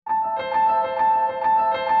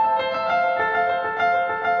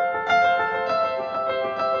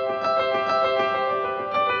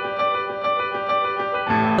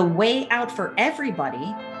The way out for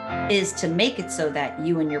everybody is to make it so that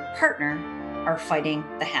you and your partner are fighting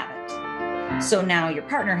the habit. So now your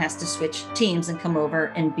partner has to switch teams and come over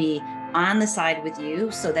and be on the side with you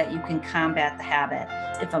so that you can combat the habit.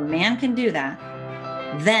 If a man can do that,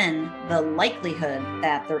 then the likelihood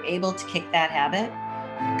that they're able to kick that habit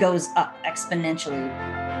goes up exponentially.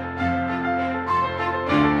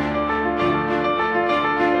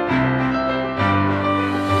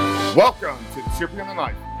 Welcome to the Superhuman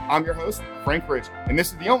Life. I'm your host, Frank Rich, and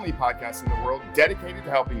this is the only podcast in the world dedicated to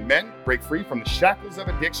helping men break free from the shackles of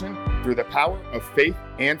addiction through the power of faith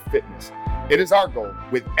and fitness. It is our goal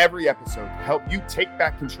with every episode to help you take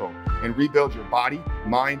back control and rebuild your body,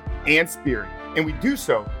 mind, and spirit. And we do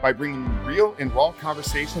so by bringing you real and raw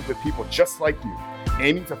conversations with people just like you,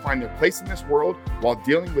 aiming to find their place in this world while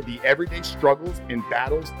dealing with the everyday struggles and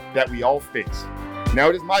battles that we all face. Now,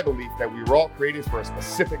 it is my belief that we were all created for a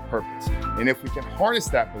specific purpose. And if we can harness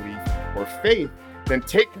that belief or faith, then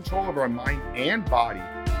take control of our mind and body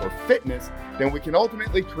or fitness, then we can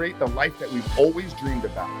ultimately create the life that we've always dreamed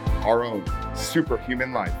about, our own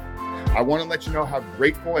superhuman life. I want to let you know how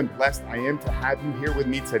grateful and blessed I am to have you here with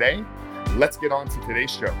me today. Let's get on to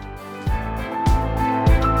today's show.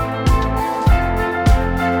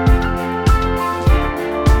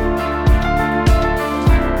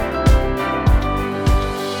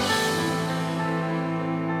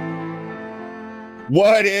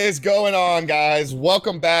 What is going on, guys?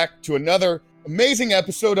 Welcome back to another amazing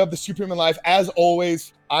episode of the Superhuman Life. As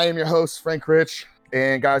always, I am your host, Frank Rich.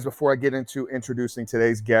 And guys, before I get into introducing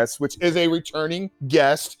today's guest, which is a returning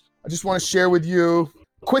guest, I just want to share with you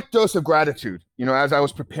a quick dose of gratitude. You know, as I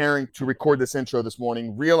was preparing to record this intro this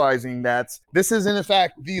morning, realizing that this is in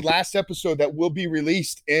fact the last episode that will be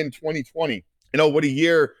released in 2020. You know, what a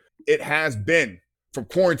year it has been, from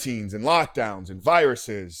quarantines and lockdowns and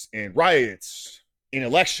viruses and riots, in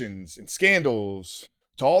elections and scandals,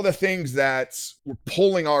 to all the things that were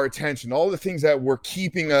pulling our attention, all the things that were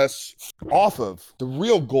keeping us off of the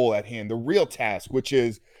real goal at hand, the real task, which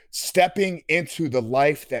is stepping into the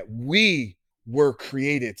life that we were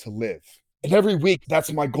created to live. And every week,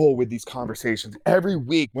 that's my goal with these conversations. Every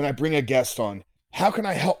week when I bring a guest on, how can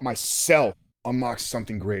I help myself unlock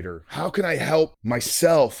something greater? How can I help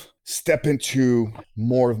myself step into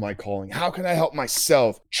more of my calling? How can I help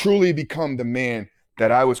myself truly become the man that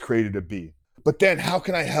I was created to be? But then how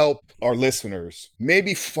can I help our listeners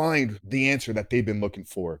maybe find the answer that they've been looking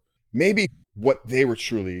for? Maybe what they were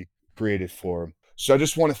truly created for. So I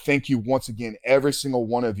just want to thank you once again, every single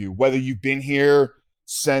one of you, whether you've been here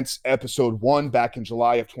since episode 1 back in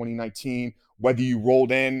July of 2019, whether you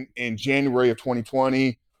rolled in January of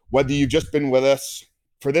 2020, whether you've just been with us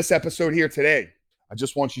for this episode here today. I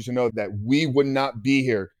just want you to know that we would not be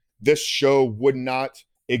here. This show would not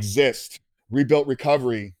exist. Rebuilt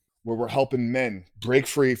Recovery, where we're helping men break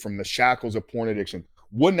free from the shackles of porn addiction,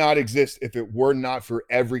 would not exist if it were not for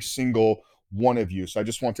every single one of you. So I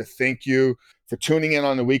just want to thank you for tuning in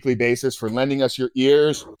on a weekly basis, for lending us your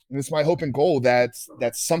ears. And it's my hope and goal that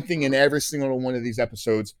something in every single one of these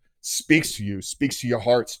episodes speaks to you, speaks to your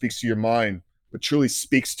heart, speaks to your mind, but truly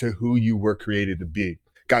speaks to who you were created to be.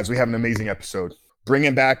 Guys, we have an amazing episode.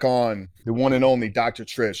 Bringing back on the one and only Dr.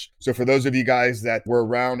 Trish. So for those of you guys that were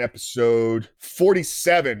around episode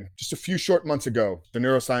 47, just a few short months ago, the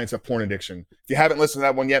Neuroscience of Porn Addiction. If you haven't listened to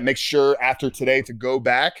that one yet, make sure after today to go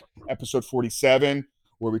back, episode 47,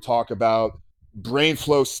 where we talk about brain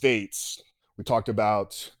flow states. We talked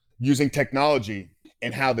about using technology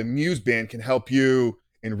and how the Muse band can help you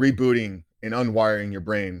in rebooting and unwiring your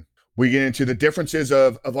brain. We get into the differences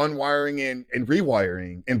of unwiring and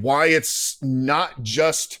rewiring, and why it's not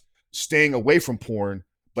just staying away from porn,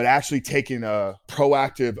 but actually taking a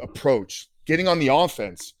proactive approach, getting on the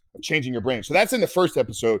offense of changing your brain. So that's in the first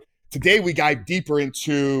episode. Today, we dive deeper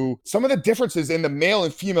into some of the differences in the male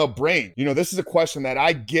and female brain. You know, this is a question that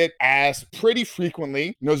I get asked pretty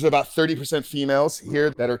frequently. You know, there's about 30% females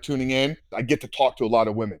here that are tuning in. I get to talk to a lot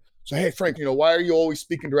of women. So, hey, Frank, you know, why are you always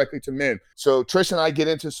speaking directly to men? So Trish and I get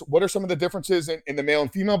into what are some of the differences in the male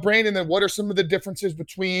and female brain? And then what are some of the differences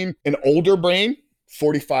between an older brain,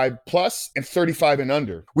 45 plus, and 35 and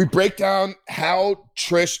under? We break down how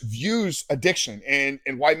Trish views addiction and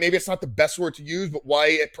why maybe it's not the best word to use, but why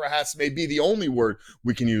it perhaps may be the only word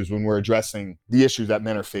we can use when we're addressing the issues that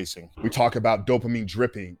men are facing. We talk about dopamine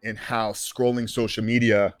dripping and how scrolling social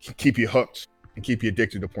media can keep you hooked and keep you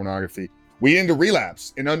addicted to pornography. We get into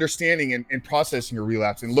relapse and understanding and processing your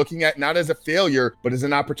relapse and looking at not as a failure, but as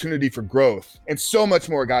an opportunity for growth, and so much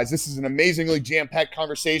more, guys. This is an amazingly jam-packed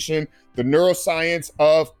conversation. The Neuroscience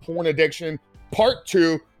of Porn Addiction, Part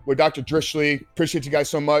 2 with Dr. Trish Leigh. Appreciate you guys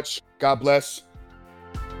so much. God bless.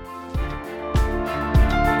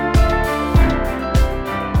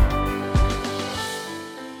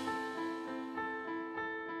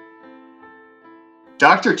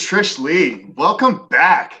 Dr. Trish Leigh, welcome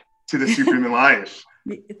back to the Superhuman Life.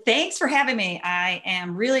 Thanks for having me. I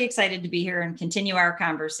am really excited to be here and continue our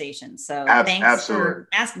conversation. So thanks Absolutely. for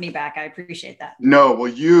asking me back. I appreciate that. No,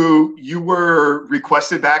 well, you were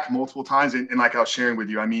requested back multiple times, and like I was sharing with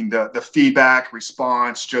you, I mean, the feedback,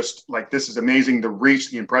 response, just like this is amazing. The reach,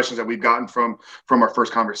 the impressions that we've gotten from our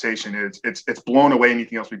first conversation, it's blown away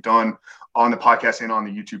anything else we've done on the podcast and on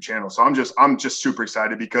the YouTube channel. So I'm just super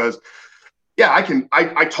excited because yeah,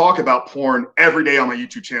 I talk about porn every day on my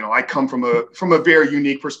YouTube channel. I come from a very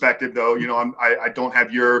unique perspective, though. You know, I don't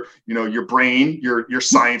have your brain, your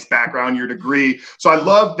science background, your degree. So I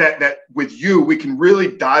love that with you, we can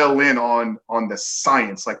really dial in on the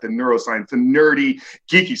science, like the neuroscience, the nerdy,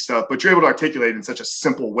 geeky stuff, but you're able to articulate it in such a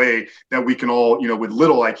simple way that we can all, with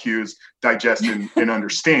little IQs, digest and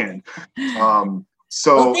understand.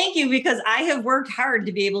 Well, thank you, because I have worked hard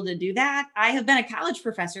to be able to do that. I have been a college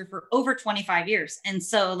professor for over 25 years. And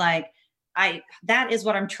so that is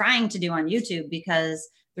what I'm trying to do on YouTube, because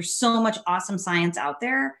there's so much awesome science out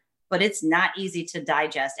there, but it's not easy to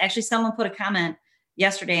digest. Actually, someone put a comment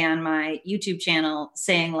yesterday on my YouTube channel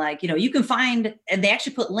saying you can find, and they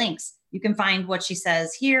actually put links. You can find what she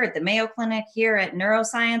says here at the Mayo Clinic, here at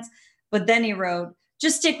Neuroscience. But then he wrote,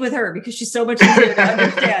 just stick with her because she's so much easier to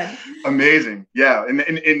understand. Amazing. Yeah.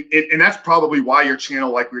 And that's probably why your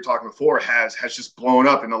channel, like we were talking before, has just blown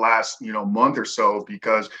up in the last, month or so,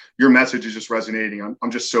 because your message is just resonating. I'm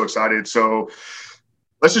just so excited. So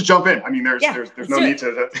let's just jump in. I mean, there's no need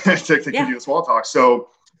to continue the small talk. So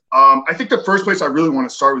I think the first place I really want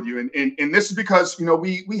to start with you, and this is because,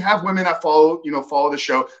 we have women that follow the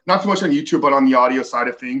show, not so much on YouTube, but on the audio side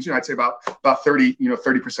of things. I'd say about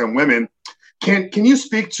 30% women. Can you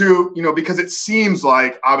speak to, because it seems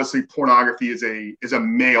like obviously pornography is a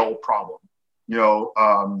male problem,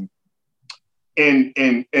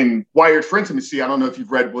 in Wired for Intimacy. I don't know if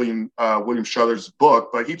you've read William Shutter's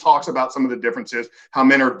book, but he talks about some of the differences, how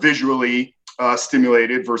men are visually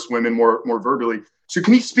stimulated versus women more verbally. So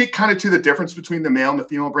can you speak kind of to the difference between the male and the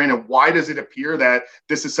female brain, and why does it appear that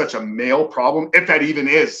this is such a male problem, if that even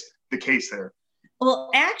is the case there?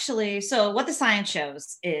 Well, actually, so what the science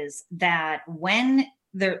shows is that when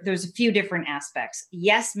there's a few different aspects.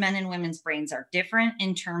 Yes, men and women's brains are different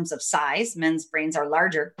in terms of size. Men's brains are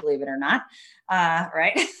larger, believe it or not,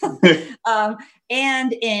 right?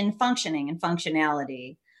 And in functioning and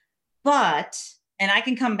functionality. And I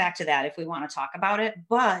can come back to that if we want to talk about it.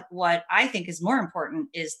 But what I think is more important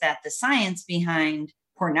is that the science behind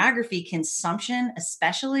pornography consumption,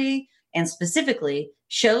 especially and specifically,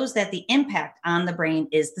 shows that the impact on the brain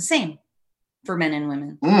is the same for men and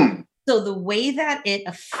women. So the way that it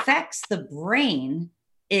affects the brain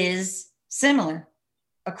is similar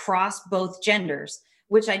across both genders,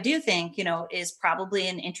 which I do think, is probably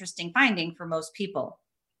an interesting finding for most people.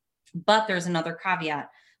 But there's another caveat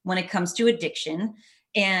when it comes to addiction.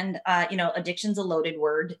 And, addiction's a loaded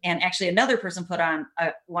word. And actually another person put on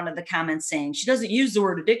one of the comments saying, she doesn't use the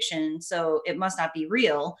word addiction, so it must not be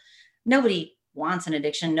real. Nobody wants an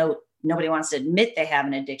addiction. Nobody wants to admit they have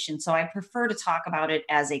an addiction. So I prefer to talk about it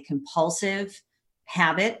as a compulsive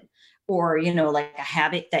habit, or, like a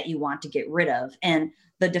habit that you want to get rid of. And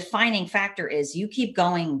the defining factor is you keep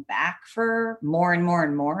going back for more and more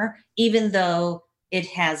and more, even though it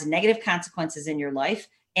has negative consequences in your life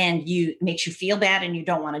and makes you feel bad and you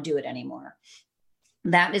don't want to do it anymore.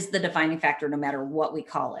 That is the defining factor, no matter what we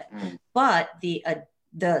call it. But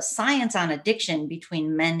the science on addiction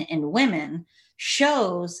between men and women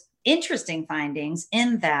shows interesting findings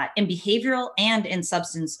in behavioral and in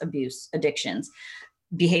substance abuse addictions.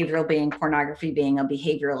 Behavioral being pornography, being a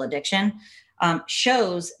behavioral addiction,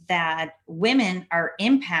 shows that women are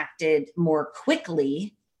impacted more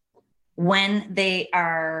quickly when they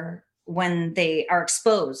are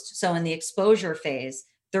exposed. So in the exposure phase,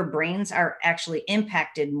 their brains are actually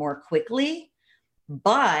impacted more quickly,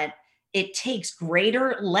 but it takes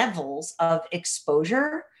greater levels of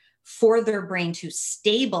exposure for their brain to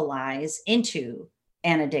stabilize into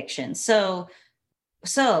an addiction. So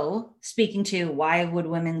speaking to why would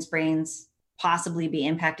women's brains possibly be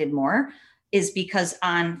impacted more is because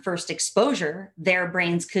on first exposure, their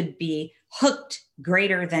brains could be hooked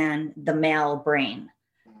greater than the male brain.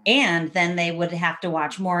 And then they would have to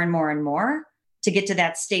watch more and more and more to get to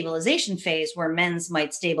that stabilization phase where men's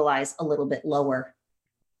might stabilize a little bit lower.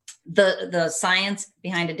 The science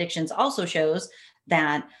behind addictions also shows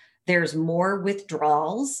that there's more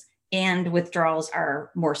withdrawals, and withdrawals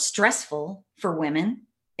are more stressful for women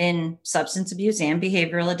in substance abuse and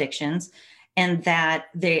behavioral addictions, and that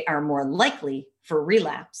they are more likely for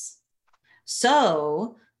relapse.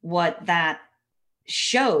 So what that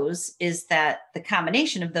shows is that the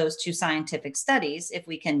combination of those two scientific studies, if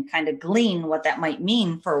we can kind of glean what that might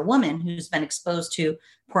mean for a woman who's been exposed to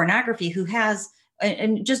pornography, who has,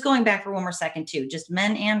 and just going back for one more second too, just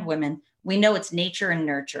men and women, we know it's nature and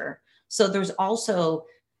nurture. So there's also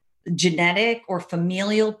genetic or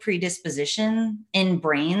familial predisposition in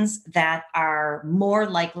brains that are more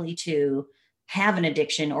likely to have an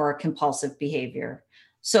addiction or a compulsive behavior.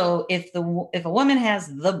 So if a woman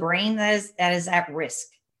has the brain that is at risk,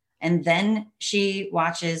 and then she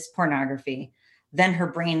watches pornography, then her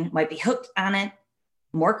brain might be hooked on it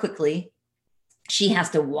more quickly. She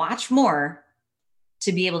has to watch more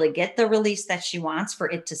to be able to get the release that she wants for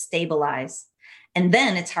it to stabilize. And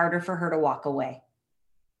then it's harder for her to walk away.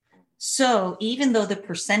 So even though the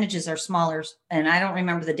percentages are smaller, and I don't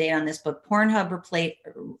remember the date on this, but Pornhub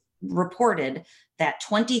reported that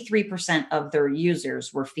 23% of their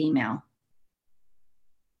users were female.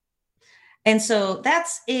 And so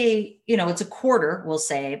that's it's a quarter, we'll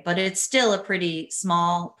say, but it's still a pretty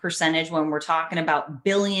small percentage when we're talking about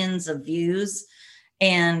billions of views.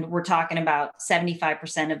 And we're talking about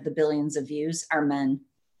 75% of the billions of views are men.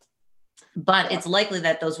 But it's likely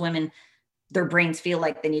that those women, their brains feel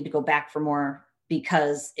like they need to go back for more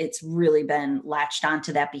because it's really been latched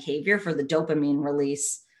onto that behavior for the dopamine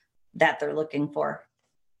release that they're looking for.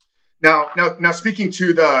 Now, speaking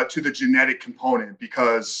to the genetic component,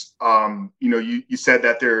 because you said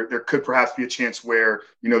that there could perhaps be a chance where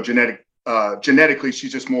genetically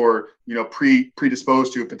she's just more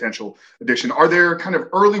predisposed to a potential addiction. Are there kind of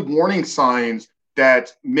early warning signs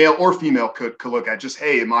that male or female could look at? Just,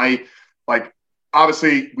 hey, am I, like,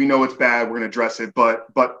 obviously we know it's bad, we're going to address it, but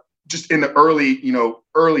just in the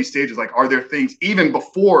early stages, like, are there things even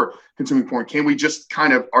before consuming porn? Can we just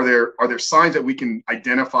kind of, are there signs that we can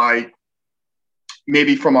identify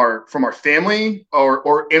maybe from our family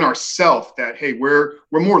or in ourself that, hey, we're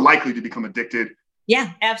more likely to become addicted?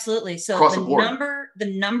 Yeah, absolutely. So the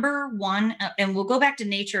number one, and we'll go back to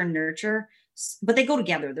nature and nurture, but they go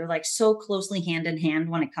together. They're like so closely hand in hand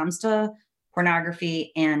when it comes to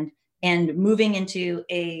pornography and moving into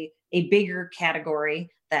a bigger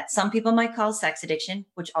category that some people might call sex addiction,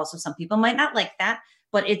 which also some people might not like that,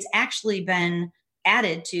 but it's actually been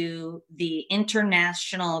added to the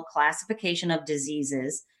International Classification of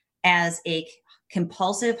Diseases as a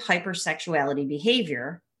compulsive hypersexuality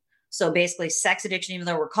behavior. So basically sex addiction, even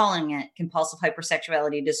though we're calling it compulsive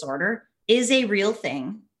hypersexuality disorder, is a real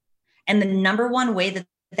thing. And the number one way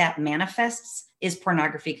that manifests is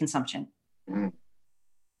pornography consumption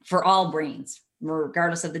for all brains,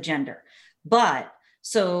 regardless of the gender. But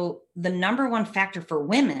so the number one factor for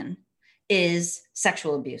women is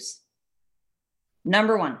sexual abuse.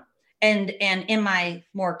 Number one. And in my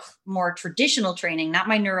more traditional training, not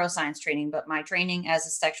my neuroscience training, but my training as a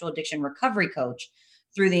sexual addiction recovery coach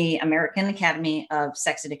through the American Academy of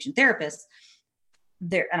Sex Addiction Therapists,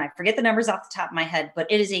 there, and I forget the numbers off the top of my head,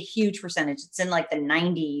 but it is a huge percentage. It's in like the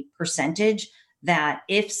 90% that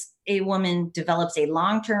if a woman develops a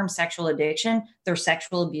long-term sexual addiction, there's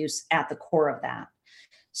sexual abuse at the core of that.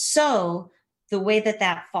 So the way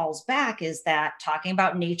that falls back is that talking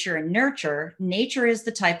about nature and nurture is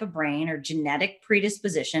the type of brain or genetic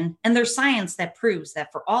predisposition. And there's science that proves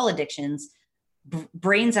that for all addictions,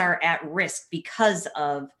 brains are at risk because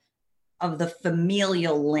of the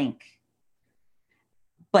familial link.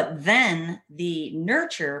 But then the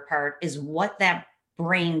nurture part is what that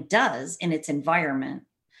brain does in its environment.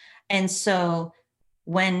 And so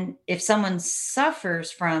if someone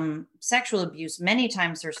suffers from sexual abuse, many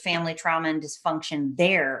times there's family trauma and dysfunction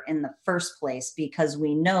there in the first place, because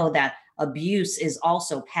we know that abuse is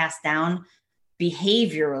also passed down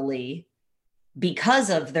behaviorally because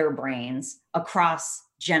of their brains across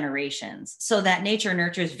generations. So that nature and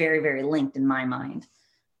nurture is very, very linked in my mind.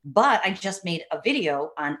 But I just made a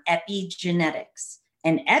video on epigenetics,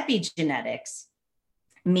 and epigenetics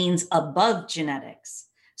means above genetics.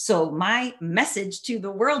 So my message to the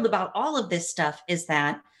world about all of this stuff is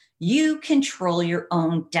that you control your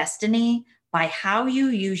own destiny by how you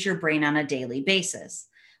use your brain on a daily basis.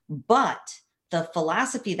 But the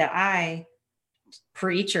philosophy that I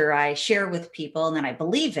preach or I share with people and that I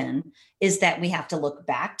believe in is that we have to look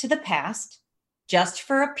back to the past just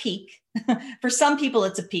for a peek. For some people,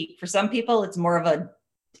 it's a peek. For some people, it's more of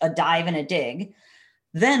a dive and a dig.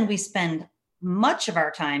 Then we spend much of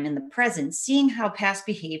our time in the present seeing how past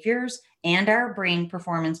behaviors and our brain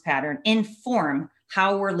performance pattern inform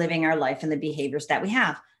how we're living our life and the behaviors that we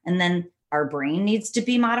have. And then our brain needs to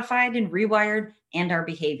be modified and rewired, and our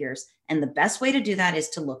behaviors. And the best way to do that is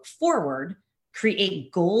to look forward,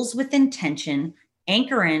 create goals with intention,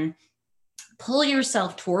 anchor in pull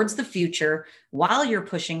yourself towards the future while you're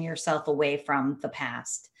pushing yourself away from the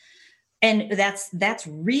past. And that's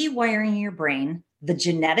rewiring your brain, the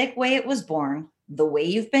genetic way it was born, the way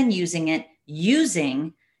you've been using it,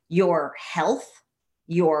 using your health,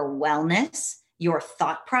 your wellness, your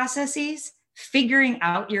thought processes, figuring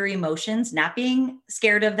out your emotions, not being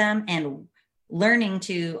scared of them, and learning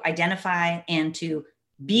to identify and to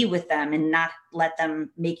be with them and not let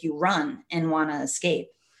them make you run and want to escape.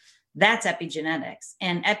 That's epigenetics.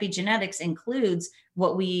 And epigenetics includes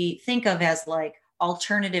what we think of as like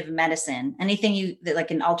alternative medicine, anything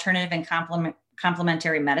like an alternative and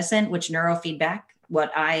complementary medicine, which neurofeedback,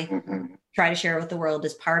 what I try to share with the world,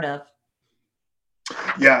 is part of.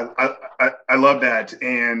 Yeah, I love that.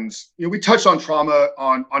 And we touched on trauma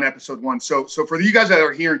on episode 1. So for you guys that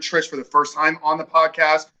are hearing Trish for the first time on the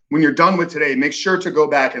podcast, when you're done with today, make sure to go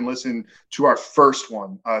back and listen to our first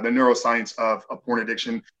one, the Neuroscience of porn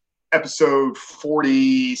addiction, episode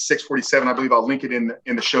 46, 47. I believe I'll link it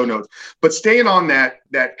in the show notes. But staying on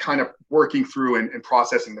that kind of working through and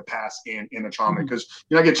processing the past in the trauma, because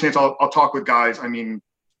I get a chance, I'll talk with guys. I mean,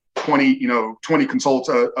 20 consults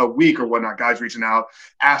a week or whatnot, guys reaching out,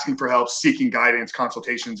 asking for help, seeking guidance,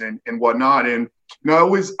 consultations and whatnot. And I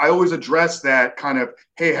always address that kind of,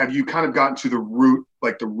 hey, have you kind of gotten to the root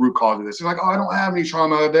cause of this? They're like, oh, I don't have any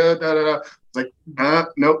trauma. It's like,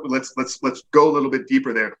 nope, let's go a little bit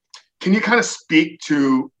deeper there. Can you kind of speak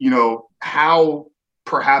to, how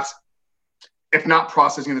perhaps, if not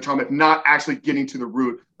processing the trauma, if not actually getting to the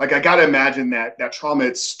root, like I got to imagine that trauma,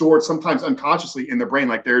 it's stored sometimes unconsciously in the brain.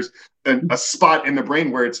 Like there's a spot in the brain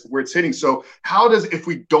where it's hitting. So if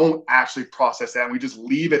we don't actually process that and we just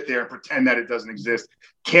leave it there and pretend that it doesn't exist,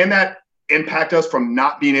 can that impact us from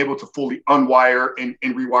not being able to fully unwire and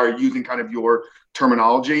rewire, using kind of your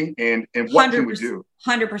terminology, and what can we do?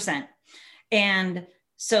 100%. And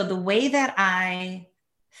so the way that I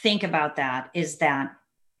think about that is that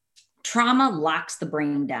trauma locks the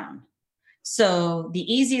brain down. So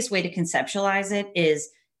the easiest way to conceptualize it is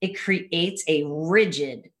it creates a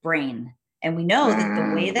rigid brain. And we know that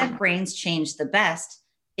the way that brains change the best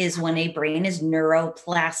is when a brain is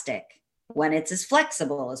neuroplastic, when it's as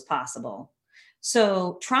flexible as possible.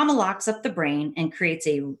 So trauma locks up the brain and creates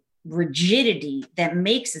a rigidity that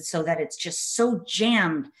makes it so that it's just so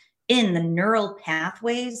jammed in the neural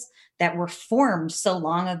pathways that were formed so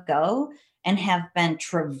long ago and have been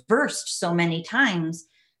traversed so many times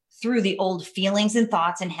through the old feelings and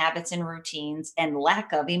thoughts and habits and routines and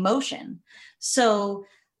lack of emotion. So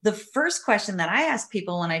the first question that I ask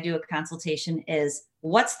people when I do a consultation is,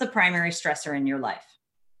 what's the primary stressor in your life?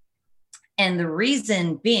 And the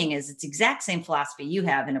reason being is it's exact same philosophy you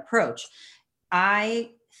have and approach.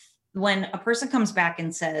 When a person comes back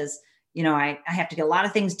and says, I have to get a lot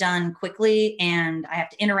of things done quickly and I have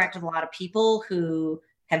to interact with a lot of people who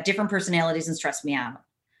have different personalities and stress me out,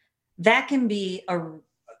 that can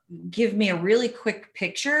give me a really quick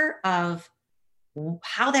picture of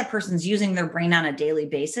how that person's using their brain on a daily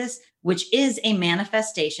basis, which is a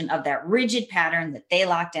manifestation of that rigid pattern that they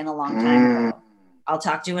locked in a long time ago. I'll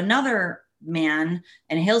talk to another man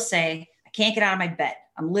and he'll say, I can't get out of my bed.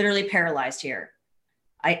 I'm literally paralyzed here.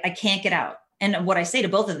 I can't get out. And what I say to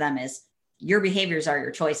both of them is, your behaviors are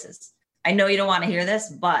your choices. I know you don't want to hear this,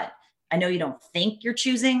 but I know you don't think you're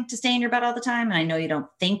choosing to stay in your bed all the time. And I know you don't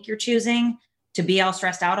think you're choosing to be all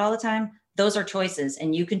stressed out all the time. Those are choices.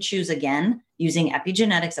 And you can choose again using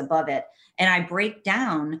epigenetics above it. And I break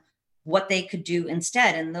down what they could do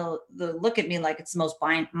instead. And they'll look at me like it's the most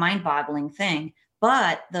mind-boggling thing.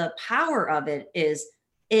 But the power of it is,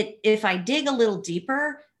 if I dig a little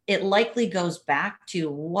deeper, it likely goes back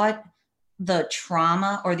to what the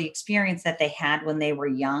trauma or the experience that they had when they were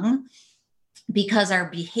young, because our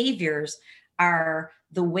behaviors are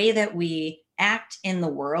the way that we act in the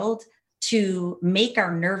world to make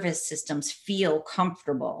our nervous systems feel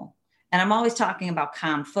comfortable. And I'm always talking about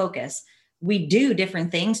calm focus. We do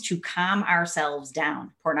different things to calm ourselves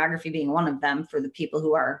down, pornography being one of them for the people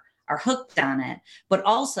who are hooked on it, but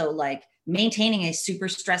also like maintaining a super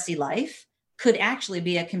stressy life could actually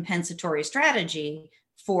be a compensatory strategy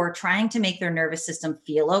for trying to make their nervous system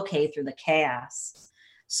feel okay through the chaos.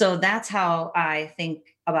 So that's how I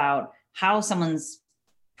think about how someone's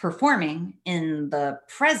performing in the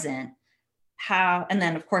present. And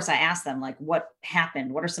then of course I ask them, like, what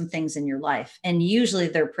happened? What are some things in your life? And usually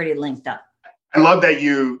they're pretty linked up. I love that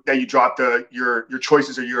you dropped your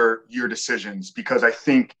choices or your decisions, because I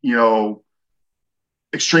think,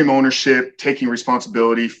 extreme ownership, taking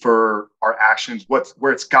responsibility for our actions,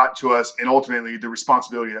 where it's got to us, and ultimately the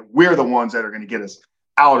responsibility that we're the ones that are going to get us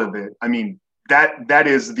out of it. I mean, that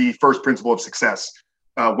is the first principle of success.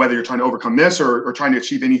 whether you're trying to overcome this or trying to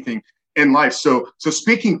achieve anything in life. So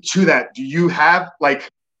speaking to that, do you have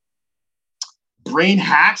like brain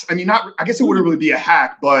hacks? I mean, I guess it wouldn't really be a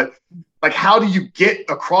hack, but like, how do you get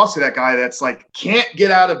across to that guy that's like, can't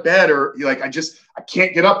get out of bed, or like, I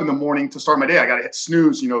can't get up in the morning to start my day. I got to hit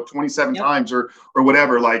snooze, 27 times or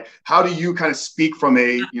whatever. Like, how do you kind of speak from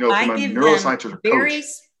a neuroscientist or very, coach?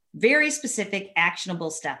 very specific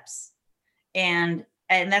actionable steps. And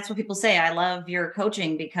that's what people say. I love your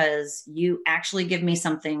coaching because you actually give me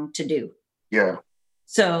something to do. Yeah.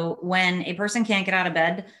 So when a person can't get out of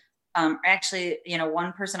bed,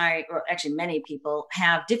 one person many people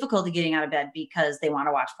have difficulty getting out of bed because they want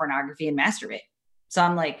to watch pornography and masturbate. So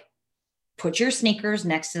I'm like, put your sneakers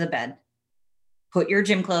next to the bed, put your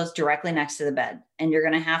gym clothes directly next to the bed. And you're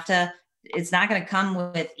going to have to, it's not going to come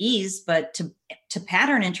with ease, but to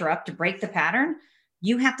pattern interrupt, to break the pattern,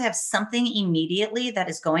 you have to have something immediately that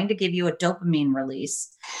is going to give you a dopamine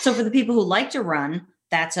release. So for the people who like to run,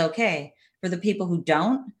 that's okay. For the people who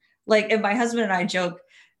don't, like, and my husband and I joke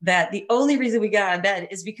that the only reason we got out of bed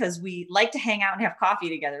is because we like to hang out and have coffee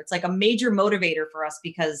together. It's like a major motivator for us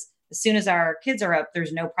because as soon as our kids are up,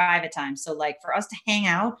 there's no private time. So like for us to hang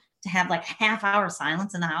out, to have like half-hour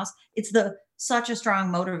silence in the house, it's such a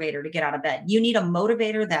strong motivator to get out of bed. You need a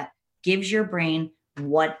motivator that gives your brain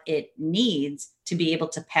what it needs to be able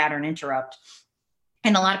to pattern interrupt.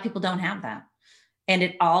 And a lot of people don't have that. And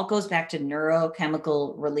it all goes back to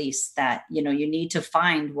neurochemical release that, you need to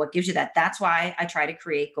find what gives you that. That's why I try to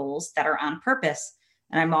create goals that are on purpose.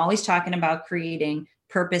 And I'm always talking about creating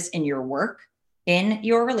purpose in your work, in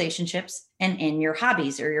your relationships, and in your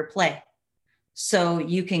hobbies or your play. So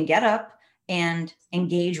you can get up and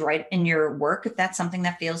engage right in your work if that's something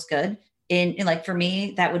that feels good. In like for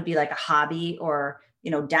me, that would be like a hobby or,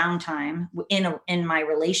 downtime in my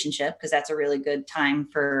relationship, because that's a really good time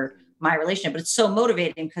for my relationship, but it's so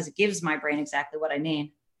motivating because it gives my brain exactly what I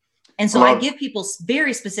need. And so I give people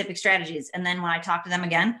very specific strategies. And then when I talk to them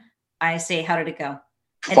again, I say, how did it go?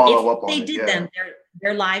 And if they did them,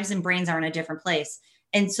 their lives and brains are in a different place.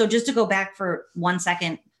 And so just to go back for 1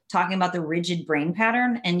 second, talking about the rigid brain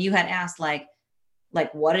pattern, and you had asked like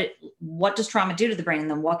what does trauma do to the brain? And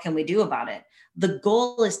then what can we do about it? The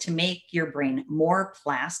goal is to make your brain more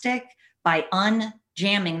plastic by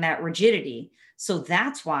unjamming that rigidity. So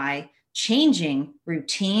that's why changing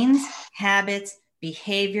routines, habits,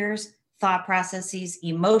 behaviors, thought processes,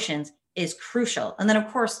 emotions is crucial. And then of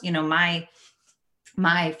course,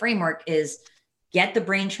 my framework is get the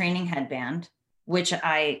brain training headband, which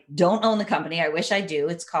I don't own the company. I wish I do.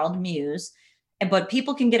 It's called Muse. But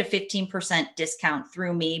people can get a 15% discount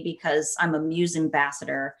through me because I'm a Muse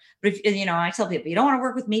ambassador. But if, I tell people, you don't want to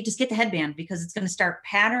work with me, just get the headband because it's going to start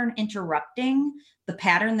pattern interrupting the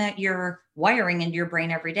pattern that you're wiring into your brain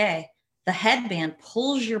every day. The headband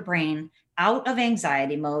pulls your brain out of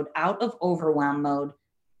anxiety mode, out of overwhelm mode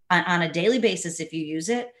on a daily basis if you use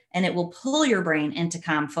it, and it will pull your brain into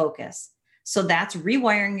calm focus. So that's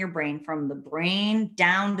rewiring your brain from the brain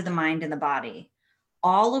down to the mind and the body.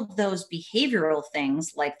 All of those behavioral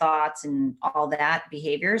things like thoughts and all that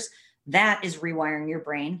behaviors, that is rewiring your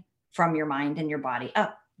brain from your mind and your body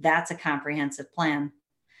up. That's a comprehensive plan.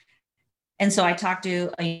 And so I talked to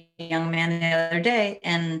a young man the other day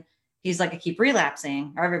and he's like, I keep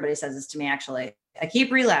relapsing, or everybody says this to me, actually. I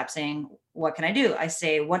keep relapsing. What can I do? I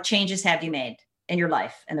say, what changes have you made in your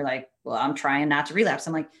life? And they're like, well, I'm trying not to relapse.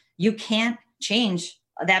 I'm like, you can't change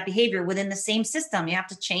that behavior within the same system. You have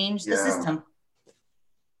to change the system.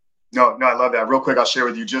 No, I love that. Real quick, I'll share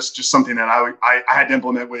with you just something that I had to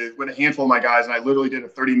implement with a handful of my guys. And I literally did a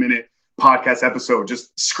 30-minute podcast episode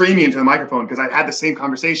just screaming into the microphone because I had the same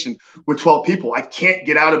conversation with 12 people. I can't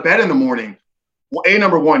get out of bed in the morning. Well,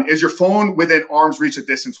 number one, is your phone within arm's reach of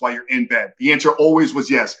distance while you're in bed? The answer always was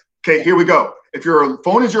yes. Okay, here we go. If your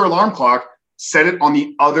phone is your alarm clock, set it on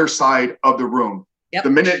the other side of the room. Yep. The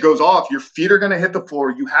minute it goes off, your feet are going to hit the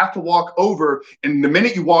floor. You have to walk over. And the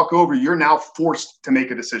minute you walk over, you're now forced to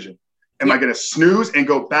make a decision. Am I going to snooze and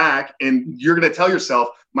go back? And you're going to tell yourself,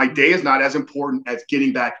 my day is not as important as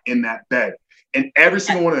getting back in that bed. And every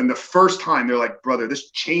single one of them, the first time, they're like, brother, this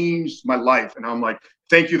changed my life. And I'm like,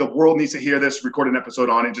 thank you. The world needs to hear this, record an episode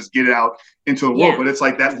on it, just get it out into the world. But it's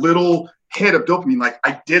like that little hit of dopamine. Like,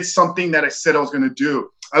 I did something that I said I was going to do.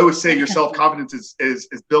 I always say your self-confidence is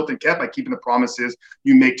built and kept by keeping the promises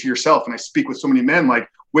you make to yourself. And I speak with so many men, like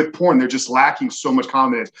with porn, they're just lacking so much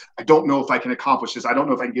confidence. I don't know if I can accomplish this. I don't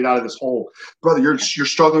know if I can get out of this hole. Brother, you're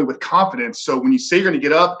struggling with confidence. So when you say you're going to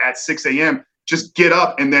get up at 6 a.m., just get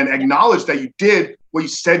up and then acknowledge that you did what you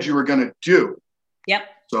said you were going to do. Yep.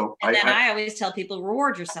 So and then I always tell people,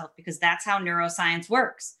 reward yourself, because that's how neuroscience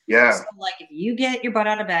works. Yeah. So like if you get your butt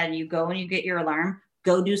out of bed and you go and you get your alarm,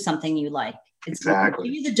 go do something you like. It's going to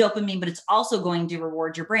give you the dopamine, but it's also going to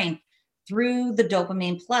reward your brain through the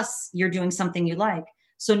dopamine, plus you're doing something you like.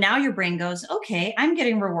 So now your brain goes, okay, I'm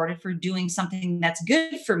getting rewarded for doing something that's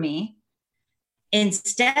good for me,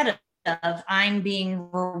 instead of I'm being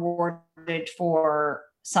rewarded for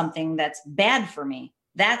something that's bad for me.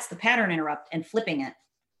 That's the pattern interrupt and flipping it.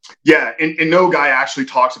 Yeah, and no guy actually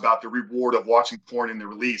talks about the reward of watching porn in the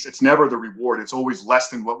release. It's never the reward. It's always less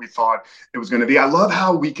than what we thought it was going to be. I love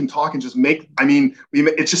how we can talk and just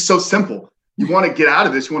it's just so simple. You want to get out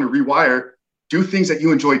of this, you want to rewire, do things that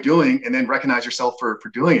you enjoy doing, and then recognize yourself for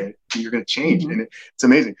doing it, and you're going to change. And it's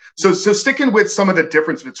amazing. So sticking with some of the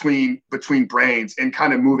difference between brains and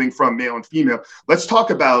kind of moving from male and female, let's talk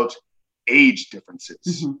about age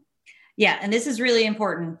differences. Yeah, and this is really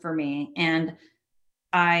important for me. And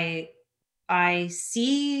I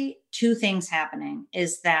see two things happening,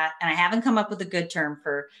 is that, and I haven't come up with a good term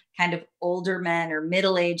for kind of older men or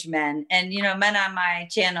middle-aged men. And, men on my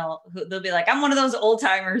channel, they'll be like, I'm one of those old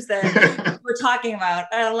timers that we're talking about.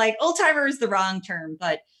 Like, old timer is the wrong term,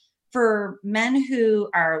 but for men who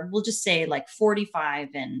are, we'll just say like 45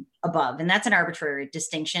 and above, and that's an arbitrary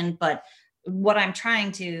distinction, but what I'm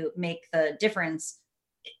trying to make the difference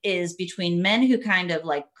is between men who kind of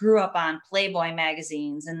like grew up on Playboy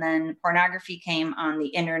magazines, and then pornography came on the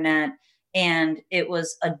internet, and it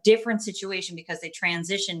was a different situation because they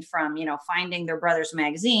transitioned from, finding their brother's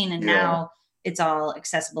magazine, and now it's all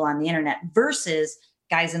accessible on the internet, versus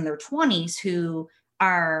guys in their 20s who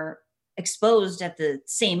are exposed at the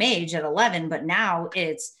same age at 11, but now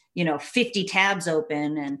it's, 50 tabs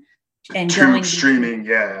open and going streaming,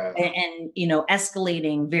 and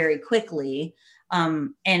escalating very quickly.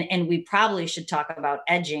 And we probably should talk about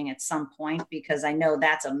edging at some point, because I know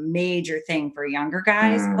that's a major thing for younger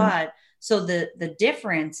guys. But so the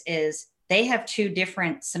difference is they have two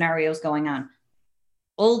different scenarios going on.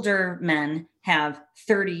 Older men have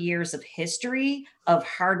 30 years of history of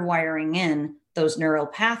hardwiring in those neural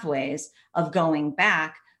pathways of going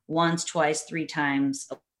back once, twice, 3 times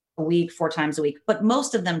a week, 4 times a week. But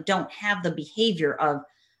most of them don't have the behavior of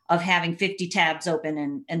having 50 tabs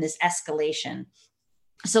open and this escalation.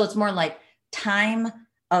 So it's more like time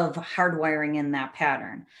of hardwiring in that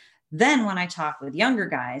pattern. Then when I talk with younger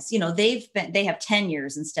guys, they have 10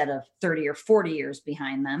 years instead of 30 or 40 years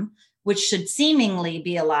behind them, which should seemingly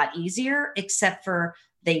be a lot easier, except for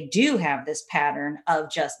they do have this pattern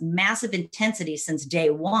of just massive intensity since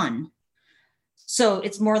day one. So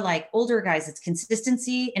it's more like older guys, it's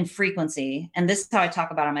consistency and frequency. And this is how I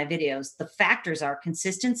talk about on my videos. The factors are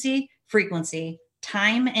consistency, frequency,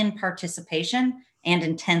 time and participation, and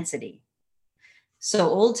intensity. So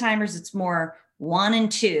old timers, it's more 1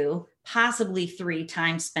 and 2, possibly 3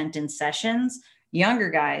 time spent in sessions. Younger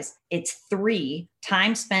guys, it's 3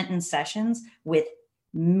 time spent in sessions with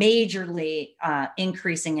majorly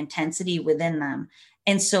increasing intensity within them.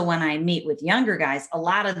 And so when I meet with younger guys, a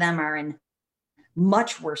lot of them are in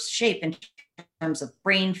much worse shape in terms of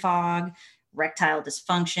brain fog, erectile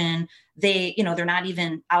dysfunction. They're not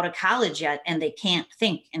even out of college yet, and they can't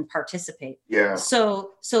think and participate. Yeah.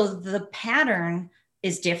 So the pattern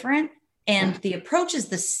is different, and the approach is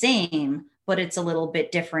the same, but it's a little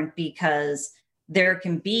bit different because there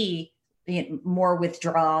can be more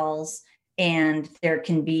withdrawals, and there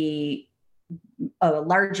can be a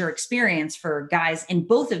larger experience for guys in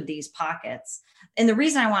both of these pockets. And the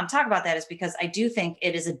reason I want to talk about that is because I do think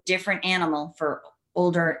it is a different animal for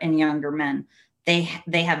older and younger men. They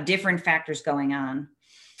have different factors going on.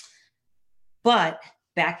 But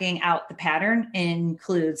backing out the pattern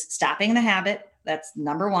includes stopping the habit. That's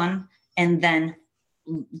number 1. And then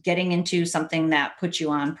getting into something that puts you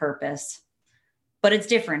on purpose. But it's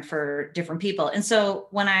different for different people. And so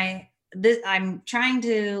when I'm trying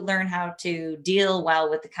to learn how to deal well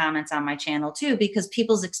with the comments on my channel too, because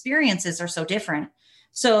people's experiences are so different.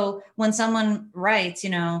 So when someone writes, we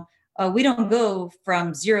don't go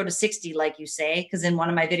from 0 to 60, like you say, because in one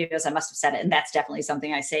of my videos, I must have said it. And that's definitely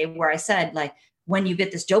something I say, where I said, like, when you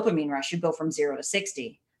get this dopamine rush, you go from 0 to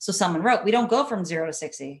 60. So someone wrote, we don't go from 0 to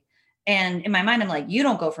 60. And in my mind, I'm like, you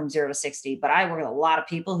don't go from 0 to 60, but I work with a lot of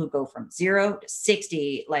people who go from 0 to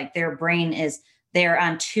 60. Like their brain they're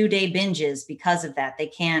on 2-day binges because of that. They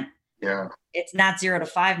can't, it's not 0 to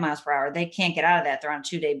 5 miles per hour. They can't get out of that. They're on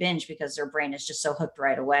 2-day binge because their brain is just so hooked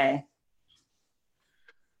right away.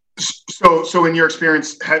 So in your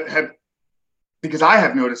experience, because I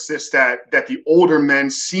have noticed this, that the older men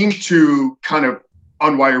seem to kind of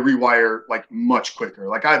unwire, rewire like much quicker.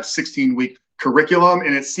 Like I have 16-week curriculum,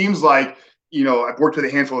 and it seems like I've worked with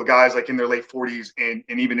a handful of guys like in their late 40s and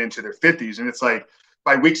even into their 50s. And it's like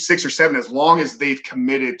by week 6 or 7, as long as they've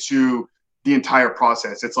committed to the entire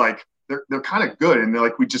process, it's like they're kind of good. And they're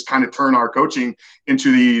like, we just kind of turn our coaching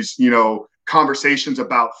into these, conversations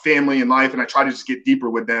about family and life. And I try to just get deeper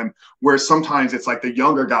with them, where sometimes it's like the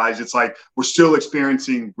younger guys, it's like we're still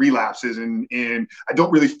experiencing relapses and I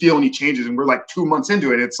don't really feel any changes. And we're like 2 months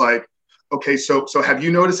into it. It's like, okay, so have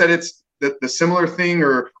you noticed that it's the similar thing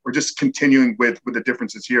or just continuing with the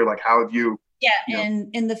differences here? Like, how have you? Yeah.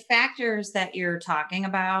 And the factors that you're talking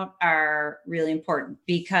about are really important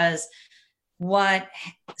because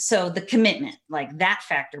so the commitment, like that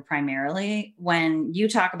factor primarily, when you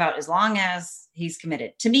talk about as long as he's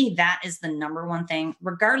committed, to me, that is the number one thing,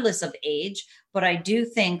 regardless of age. But I do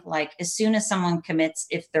think like as soon as someone commits,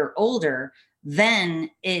 if they're older,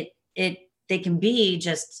 then they can be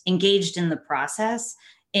just engaged in the process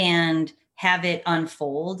and have it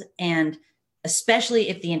unfold. And especially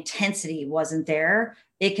if the intensity wasn't there,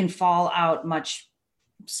 it can fall out much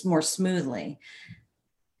more smoothly.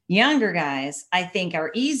 Younger guys, I think,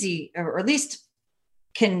 are easy, or at least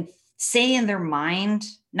can say in their mind,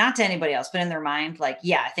 not to anybody else, but in their mind, like,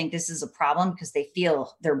 yeah, I think this is a problem because they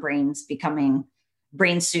feel their brains becoming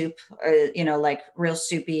brain soup, like real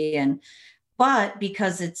soupy. But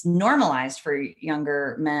because it's normalized for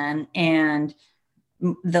younger men and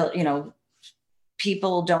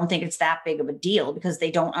people don't think it's that big of a deal because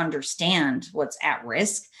they don't understand what's at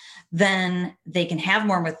risk, then they can have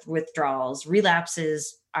more withdrawals.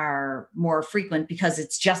 Relapses are more frequent because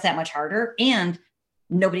it's just that much harder and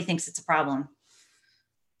nobody thinks it's a problem.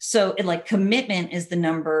 So commitment is the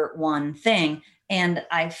number one thing. And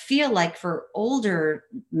I feel like for older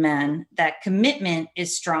men, that commitment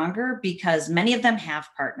is stronger because many of them have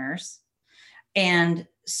partners. And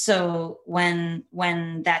so when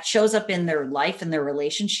that shows up in their life and their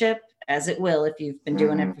relationship, as it will, if you've been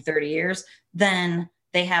doing it for 30 years, then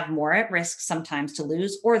they have more at risk sometimes to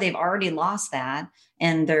lose, or they've already lost that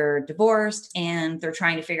and they're divorced and they're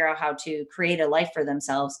trying to figure out how to create a life for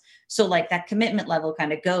themselves. So like that commitment level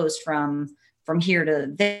kind of goes from here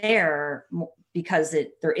to there because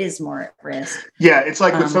there is more at risk. Yeah. It's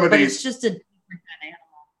like with some of these, it's just a different kind of animal.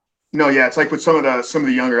 No, yeah, it's like with some of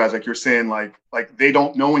the younger guys, like you're saying, like they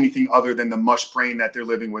don't know anything other than the mush brain that they're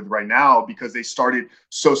living with right now because they started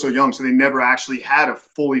so young, so they never actually had a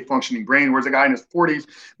fully functioning brain. Whereas a guy in his 40s,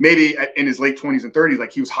 maybe in his late 20s and 30s,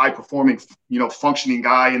 like he was high performing, functioning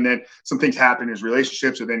guy, and then some things happened in his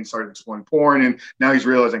relationships, or then he started exploring porn, and now he's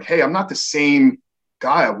realizing, hey, I'm not the same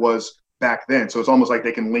guy I was back then. So it's almost like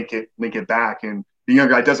they can link it back, and the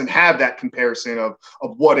younger guy doesn't have that comparison of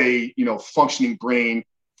what a functioning brain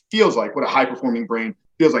feels like, what a high-performing brain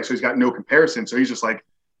feels like. So he's got no comparison. So he's just like,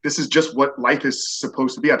 this is just what life is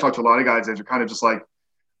supposed to be. I talked to a lot of guys that are kind of just like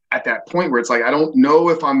at that point where it's like, I don't know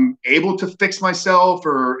if I'm able to fix myself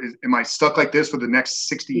or am I stuck like this for the next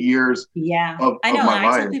 60 years yeah. of I know. my And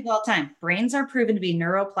life. I tell people all the time, brains are proven to be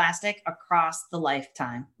neuroplastic across the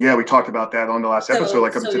lifetime. Yeah, we talked about that on the last episode,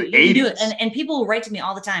 like up to the 80s. Do it. And people write to me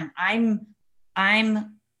all the time,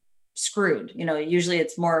 I'm screwed. Usually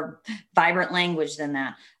it's more vibrant language than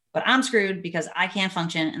that. But I'm screwed because I can't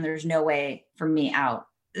function and there's no way for me out.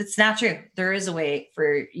 It's not true. There is a way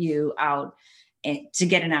for you out to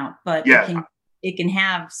get an out, but yeah. it can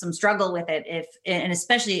have some struggle with it. And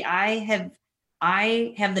especially I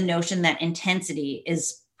have the notion that intensity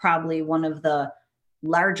is probably one of the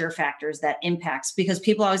larger factors that impacts, because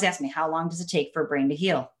people always ask me, how long does it take for a brain to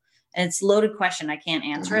heal? And it's a loaded question. I can't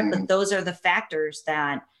answer it, but those are the factors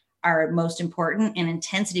that are most important, and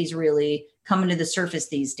intensity is really coming to the surface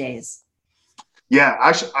these days. Yeah,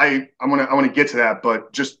 actually, I want to get to that,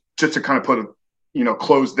 but just to kind of put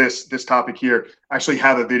close this topic here. I actually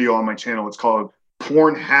have a video on my channel. It's called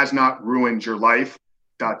 "Porn Has Not Ruined Your Life." ...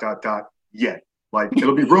 Yet. Like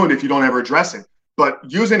it'll be ruined if you don't ever address it. But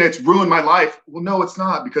using it's ruined my life. Well, no, it's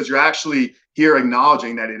not, because you're actually here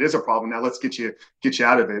acknowledging that it is a problem. Now let's get you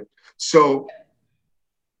out of it. So,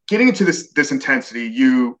 getting into this intensity,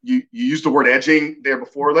 you used the word edging there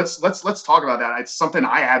before. Let's talk about that. It's something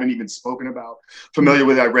I haven't even spoken about. Familiar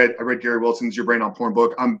with it. I read Gary Wilson's Your Brain on Porn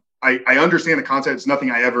book. I understand the concept. It's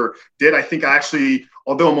nothing I ever did. I think I actually,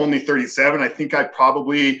 although I'm only 37, I think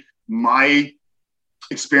my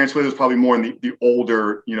experience with it was probably more in the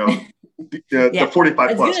older, the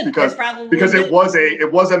 45 plus, because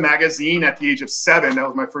it was a magazine at the age of 7. That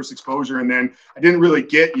was my first exposure. And then I didn't really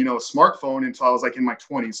get, a smartphone until I was like in my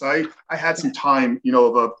 20s. So I had some time,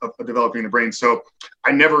 of developing the brain. So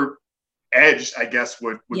I never edged, I guess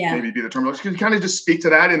would maybe be the term. You can kind of just speak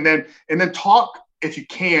to that and then talk, if you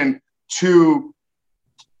can, to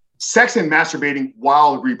sex and masturbating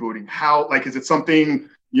while rebooting? How, like, is it something,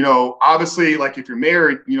 obviously, like if you're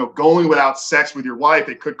married, going without sex with your wife,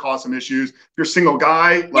 it could cause some issues. If you're a single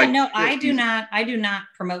guy, like, no, I do not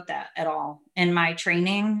promote that at all. And my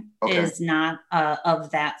training is not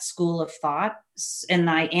of that school of thought. And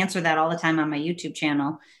I answer that all the time on my YouTube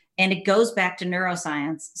channel. And it goes back to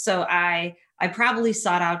neuroscience. So I probably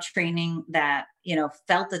sought out training that,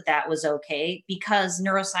 felt that was okay, because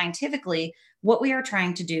neuroscientifically, what we are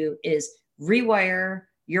trying to do is rewire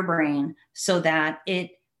your brain so that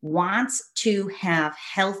it wants to have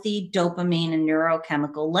healthy dopamine and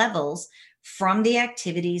neurochemical levels from the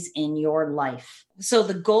activities in your life. So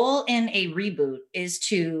the goal in a reboot is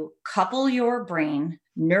to couple your brain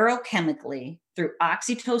neurochemically through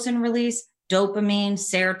oxytocin release, dopamine,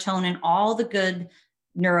 serotonin, all the good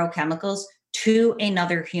neurochemicals to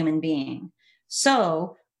another human being.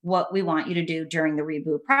 So what we want you to do during the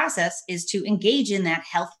reboot process is to engage in that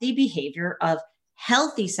healthy behavior of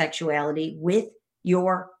healthy sexuality with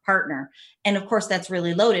your partner. And of course, that's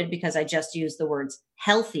really loaded because I just used the words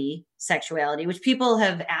healthy sexuality, which people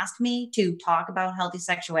have asked me to talk about healthy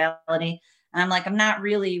sexuality. And I'm like, I'm not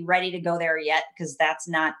really ready to go there yet, because that's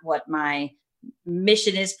not what my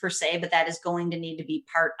mission is per se, but that is going to need to be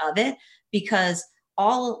part of it, because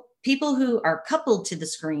all people who are coupled to the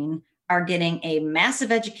screen are getting a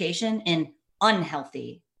massive education in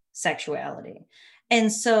unhealthy sexuality.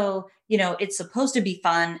 And so, it's supposed to be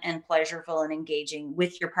fun and pleasurable and engaging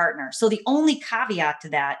with your partner. So the only caveat to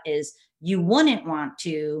that is you wouldn't want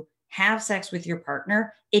to have sex with your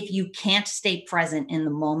partner if you can't stay present in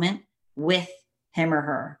the moment with him or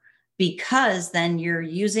her, because then you're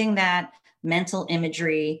using that mental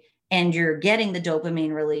imagery and you're getting the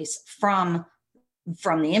dopamine release from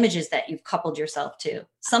the images that you've coupled yourself to.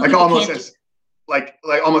 Some like people almost can't as like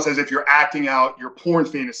almost as if you're acting out your porn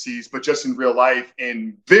fantasies, but just in real life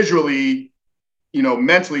and visually,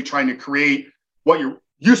 mentally trying to create what you're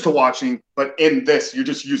used to watching. But in this, you're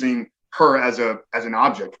just using her as an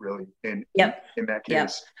object, really. In that case,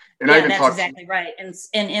 Yep. And yeah, that's exactly right. And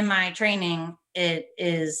in my training, it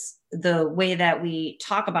is the way that we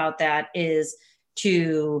talk about that is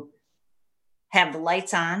to have the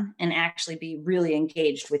lights on and actually be really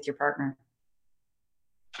engaged with your partner.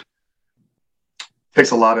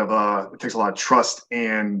 Takes a lot of trust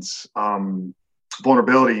and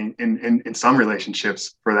vulnerability in some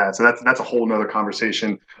relationships for that. So that's a whole nother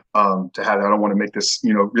conversation to have. I don't want to make this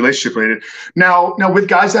relationship related. Now with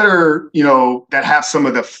guys that are that have some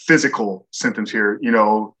of the physical symptoms here,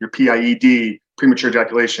 your PIED, premature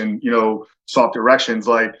ejaculation, soft erections,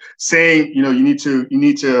 like saying you need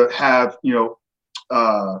to have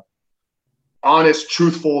honest,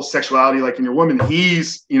 truthful sexuality. Like in your woman,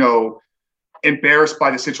 he's embarrassed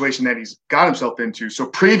by the situation that he's got himself into. So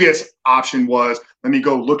previous option was, let me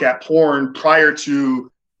go look at porn prior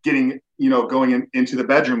to getting, going into the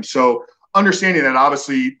bedroom. So understanding that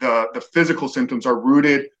obviously the physical symptoms are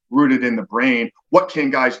rooted in the brain. What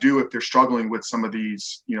can guys do if they're struggling with some of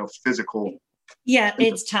these, physical? Yeah,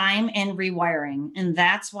 it's time and rewiring. And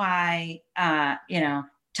that's why,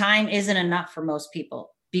 time isn't enough for most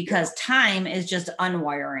people, because time is just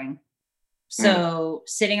unwiring. So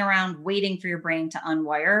sitting around waiting for your brain to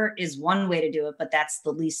unwire is one way to do it, but that's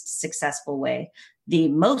the least successful way. The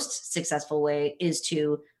most successful way is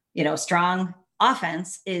to, strong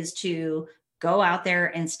offense is to go out there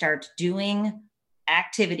and start doing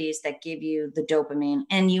activities that give you the dopamine.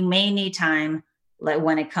 And you may need time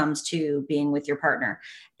when it comes to being with your partner.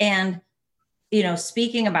 And,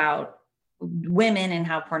 speaking about women and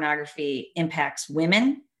how pornography impacts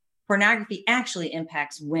women, pornography actually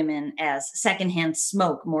impacts women as secondhand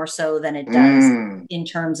smoke more so than it does in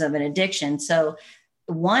terms of an addiction. So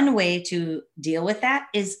one way to deal with that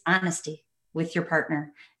is honesty with your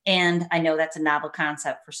partner. And I know that's a novel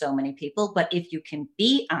concept for so many people, but if you can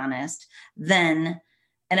be honest, then,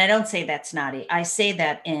 and I don't say that snotty, I say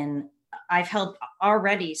that I've helped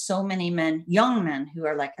already so many men, young men, who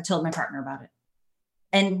are like, I told my partner about it.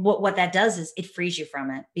 And what that does is it frees you from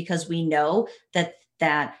it, because we know that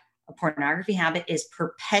a pornography habit is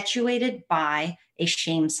perpetuated by a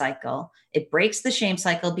shame cycle. It breaks the shame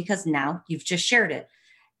cycle because now you've just shared it.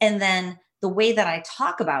 And then the way that I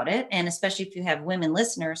talk about it, and especially if you have women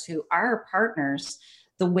listeners who are partners,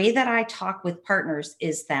 the way that I talk with partners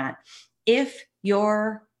is that if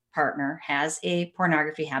your partner has a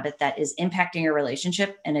pornography habit that is impacting your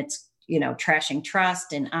relationship, and it's, trashing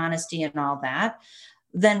trust and honesty and all that,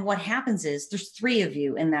 then what happens is there's three of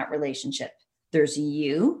you in that relationship. There's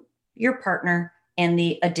you, your partner, and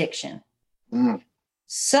the addiction.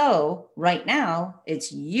 So right now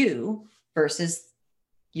it's you versus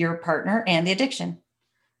your partner and the addiction.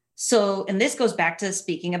 So, and this goes back to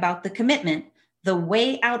speaking about the commitment. The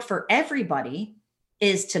way out for everybody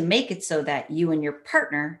is to make it so that you and your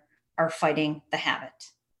partner are fighting the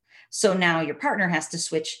habit. So now your partner has to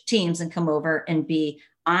switch teams and come over and be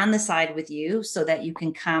on the side with you so that you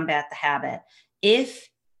can combat the habit.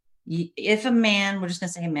 If a man, we're just going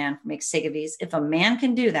to say a man for make sake of ease, if a man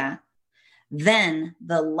can do that, then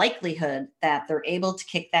the likelihood that they're able to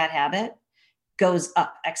kick that habit goes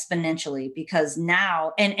up exponentially, because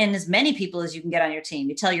now, and as many people as you can get on your team,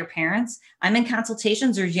 you tell your parents, I'm in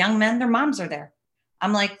consultations, there's young men, their moms are there.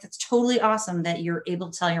 I'm like, that's totally awesome that you're able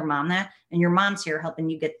to tell your mom that, and your mom's here helping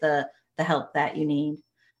you get the help that you need.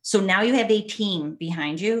 So now you have a team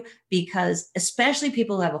behind you, because especially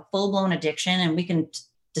people who have a full-blown addiction, and we can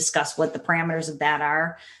discuss what the parameters of that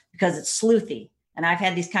are, because it's sleuthy. And I've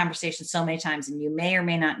had these conversations so many times, and you may or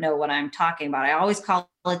may not know what I'm talking about. I always call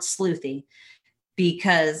it sleuthy,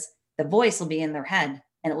 because the voice will be in their head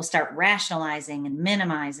and it will start rationalizing and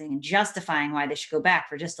minimizing and justifying why they should go back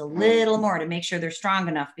for just a little more to make sure they're strong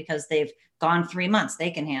enough because they've gone 3 months,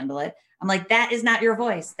 they can handle it. I'm like, that is not your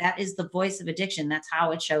voice. That is the voice of addiction. That's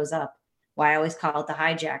how it shows up. Why I always call it the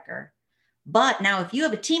hijacker. But now if you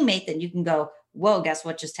have a teammate, then you can go, whoa, guess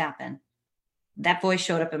what just happened? That voice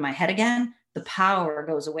showed up in my head again. The power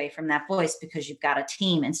goes away from that voice because you've got a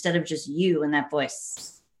team instead of just you and that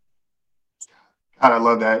voice. God, I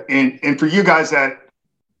love that. And for you guys that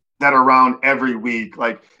are around every week,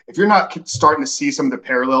 like if you're not starting to see some of the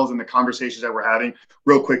parallels in the conversations that we're having,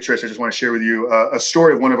 real quick, Trish, I just want to share with you a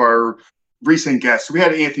story of one of our recent guests. We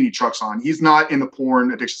had Anthony Trucks on. He's not in the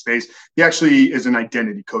porn addiction space. He actually is an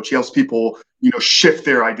identity coach. He helps people, shift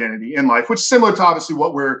their identity in life, which is similar to obviously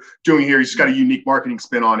what we're doing here. He's just got a unique marketing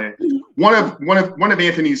spin on it. One of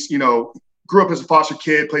Anthony's, grew up as a foster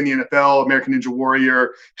kid, played in the NFL, American Ninja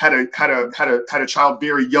Warrior, had a child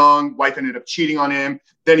very young. Wife ended up cheating on him.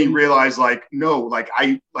 Then he realized, I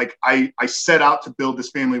set out to build this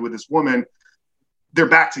family with this woman. They're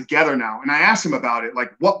back together now. And I asked him about it,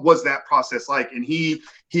 like, what was that process like? And he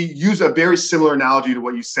used a very similar analogy to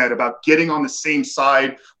what you said about getting on the same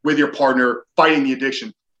side with your partner, fighting the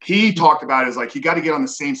addiction. He talked about it as like, you got to get on the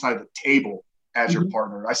same side of the table as your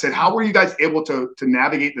partner. I said, how were you guys able to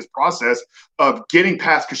navigate this process of getting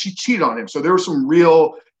past, because she cheated on him. So there was some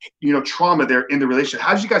real, trauma there in the relationship.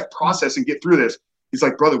 How did you guys process and get through this? He's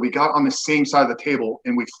like, brother, we got on the same side of the table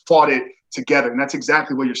and we fought it together. And that's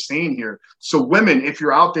exactly what you're saying here. So women, if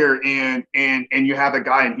you're out there and you have a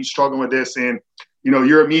guy and he's struggling with this, and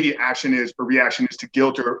your immediate reaction is to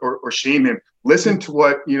guilt or shame him. Listen to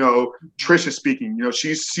what, Trish is speaking.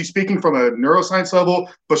 She's speaking from a neuroscience level,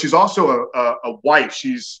 but she's also a wife.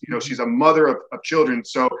 She's a mother of children.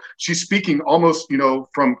 So she's speaking almost,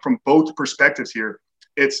 from both perspectives here.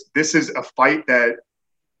 This is a fight that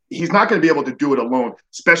he's not going to be able to do it alone,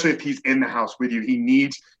 especially if he's in the house with you. He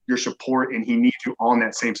needs your support, and he needs you on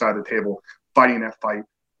that same side of the table, fighting that fight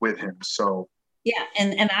with him. So, yeah.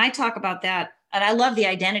 And I talk about that. And I love the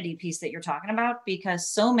identity piece that you're talking about, because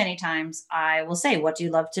so many times I will say, what do you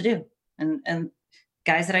love to do? And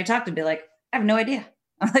guys that I talk to be like, I have no idea.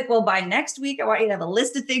 I'm like, well, by next week, I want you to have a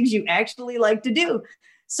list of things you actually like to do.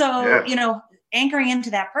 So, yeah. Anchoring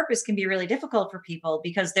into that purpose can be really difficult for people,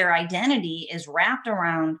 because their identity is wrapped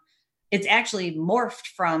around, it's actually morphed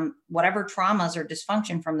from whatever traumas or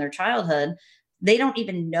dysfunction from their childhood. They don't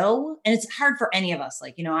even know. And it's hard for any of us.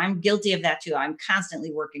 Like, I'm guilty of that too. I'm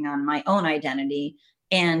constantly working on my own identity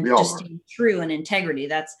and just staying true and integrity.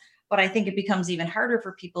 But I think it becomes even harder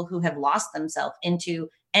for people who have lost themselves into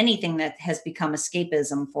anything that has become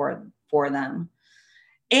escapism for them.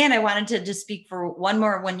 And I wanted to just speak for one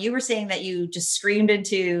more. When you were saying that you just screamed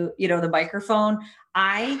into, the microphone,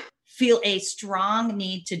 I feel a strong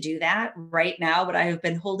need to do that right now, but I have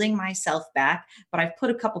been holding myself back. But I've put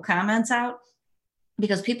a couple comments out,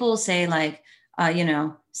 because people will say like,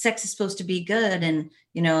 sex is supposed to be good. And,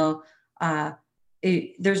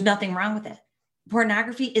 there's nothing wrong with it.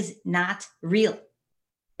 Pornography is not real.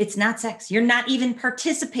 It's not sex. You're not even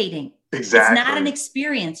participating. Exactly. It's not an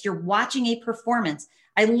experience. You're watching a performance.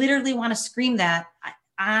 I literally want to scream that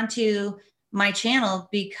onto my channel,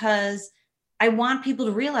 because I want people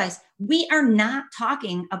to realize we are not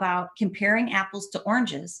talking about comparing apples to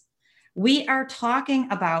oranges. We are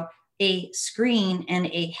talking about a screen and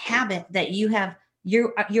a habit that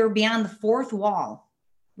you're beyond the fourth wall,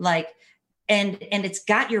 like, and it's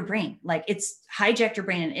got your brain, like it's hijacked your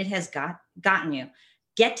brain, and it has gotten you.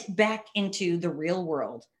 Get back into the real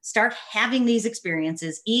world. Start having these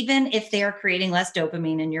experiences, even if they are creating less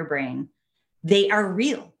dopamine in your brain. They are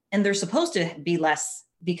real, and they're supposed to be less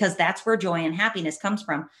because that's where joy and happiness comes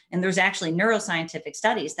from. And there's actually neuroscientific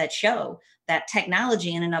studies that show that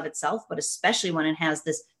technology in and of itself, but especially when it has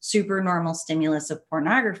this super normal stimulus of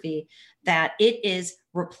pornography, that it is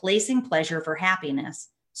replacing pleasure for happiness.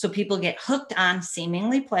 So people get hooked on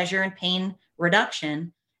seemingly pleasure and pain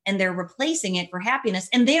reduction, and they're replacing it for happiness.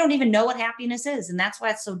 And they don't even know what happiness is. And that's why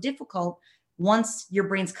it's so difficult once your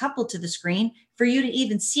brain's coupled to the screen for you to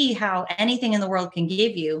even see how anything in the world can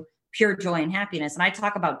give you pure joy and happiness. And I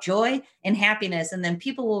talk about joy and happiness, and then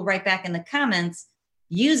people will write back in the comments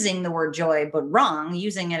using the word joy, but wrong,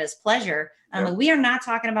 using it as pleasure. We are not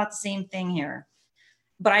talking about the same thing here.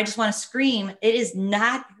 But I just want to scream, it is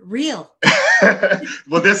not real.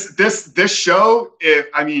 Well, this show,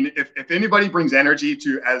 if anybody brings energy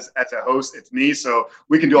to as a host, it's me. So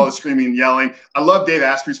we can do all the screaming and yelling. I love Dave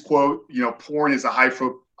Asprey's quote, porn is a high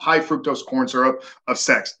fructose corn syrup of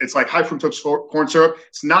sex. It's like high fructose corn syrup.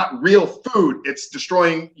 It's not real food. It's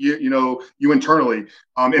destroying you internally.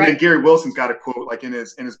 And then Gary Wilson's got a quote like in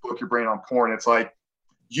his book, Your Brain on Porn. It's like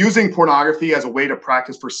using pornography as a way to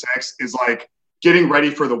practice for sex is like getting ready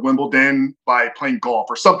for the Wimbledon by playing golf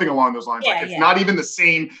or something along those lines. It's not even the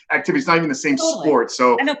same activity. It's not even the same sport.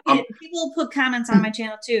 So I know people put comments on my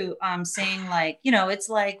channel too, saying like, it's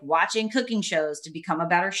like watching cooking shows to become a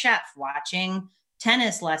better chef, watching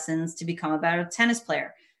tennis lessons to become a better tennis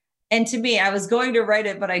player. And to me, I was going to write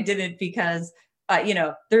it, but I didn't because,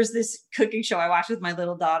 there's this cooking show I watched with my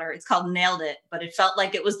little daughter. It's called Nailed It, but it felt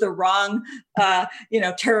like it was the wrong,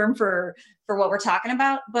 term for what we're talking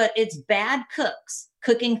about. But it's bad cooks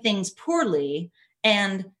cooking things poorly.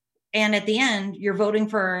 And at the end, you're voting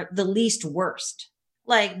for the least worst.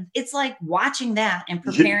 Like, it's like watching that and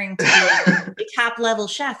preparing to be a top level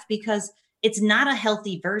chef, because it's not a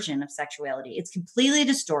healthy version of sexuality. It's completely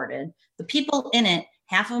distorted. The people in it,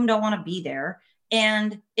 half of them don't want to be there.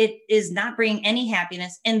 And it is not bringing any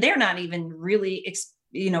happiness. And they're not even really,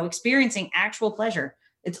 experiencing actual pleasure.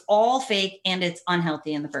 It's all fake and it's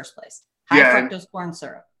unhealthy in the first place. High fructose corn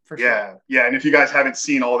syrup. Sure. Yeah. And if you guys haven't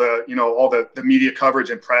seen all the media coverage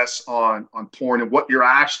and press on porn and what you're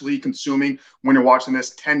actually consuming when you're watching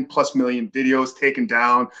this, 10+ million videos taken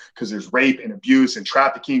down because there's rape and abuse and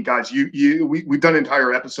trafficking. Guys, we've done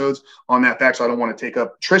entire episodes on that fact, so I don't want to take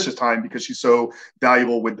up Trish's time because she's so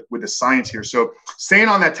valuable with the science here. So staying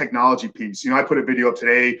on that technology piece, I put a video up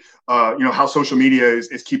today, how social media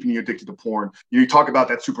is keeping you addicted to porn. You talk about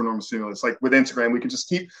that supernormal stimulus. Like with Instagram, we can just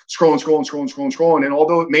keep scrolling. And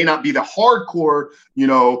although it may not be the hardcore,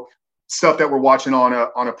 stuff that we're watching on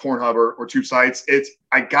a Pornhub or tube sites,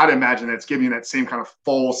 I gotta imagine that it's giving you that same kind of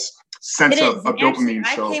false sense of dopamine.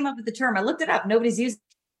 I came up with the term. I looked it up. Nobody's using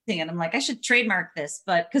it. I'm like, I should trademark this,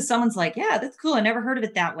 but because someone's like, yeah, that's cool. I never heard of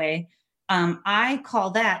it that way. I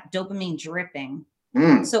call that dopamine dripping.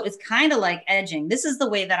 So it's kind of like edging. This is the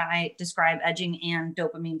way that I describe edging and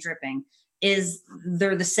dopamine dripping. Is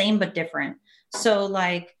they're the same but different. So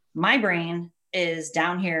like my brain is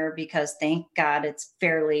down here because thank God it's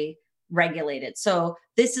fairly regulated. So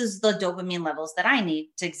this is the dopamine levels that I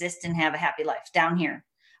need to exist and have a happy life down here.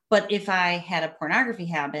 But if I had a pornography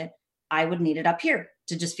habit, I would need it up here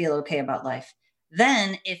to just feel okay about life.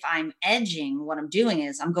 Then if I'm edging, what I'm doing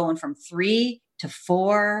is I'm going from 3 to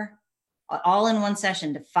 4, all in one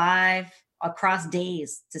session, to 5 across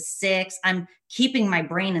days, to 6. I'm keeping my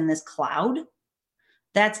brain in this cloud.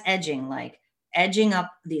 That's edging, like edging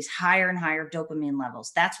up these higher and higher dopamine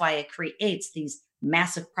levels. That's why it creates these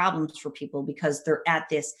massive problems for people, because they're at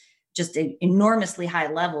this just enormously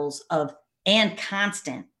high levels of, and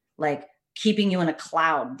constant, like keeping you in a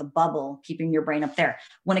cloud, the bubble, keeping your brain up there.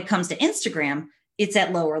 When it comes to Instagram, it's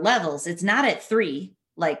at lower levels. It's not at 3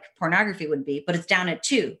 like pornography would be, but it's down at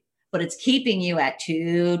 2. But it's keeping you at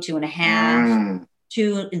 2, 2.5,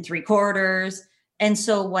 2 3/4. And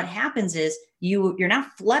so what happens is you're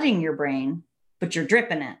not flooding your brain, but you're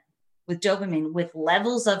dripping it with dopamine with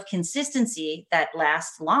levels of consistency that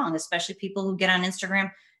last long, especially people who get on Instagram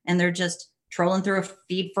and they're just trolling through a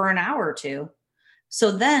feed for an hour or 2. So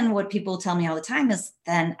then what people tell me all the time is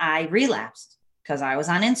then I relapsed because I was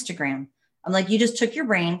on Instagram. I'm like, you just took your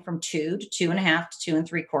brain from 2 to 2.5 to 2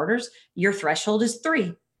 3/4. Your threshold is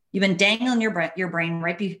 3. You've been dangling your brain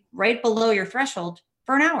right below your threshold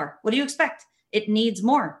for an hour. What do you expect? It needs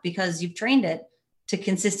more because you've trained it to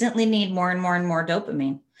consistently need more and more and more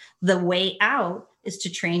dopamine. The way out is to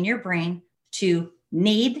train your brain to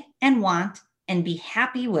need and want and be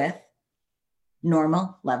happy with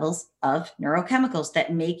normal levels of neurochemicals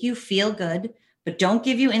that make you feel good, but don't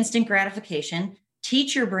give you instant gratification.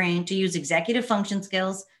 Teach your brain to use executive function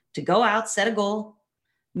skills, to go out, set a goal,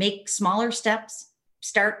 make smaller steps,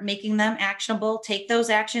 start making them actionable, take those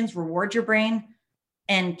actions, reward your brain,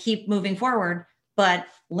 and keep moving forward, but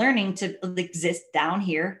learning to exist down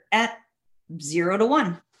here at 0 to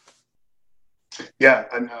 1. Yeah.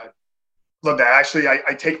 And love that. Actually,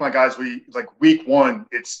 I take my guys, week one,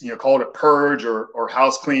 it's, call it a purge or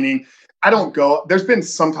house cleaning. I don't go, there's been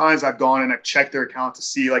some times I've gone and I've checked their account to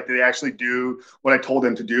see like, do they actually do what I told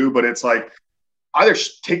them to do? But it's like, either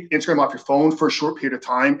take Instagram off your phone for a short period of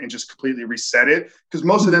time and just completely reset it. Because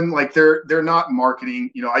most of them, like they're not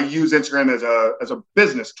marketing. I use Instagram as a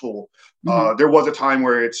business tool. There was a time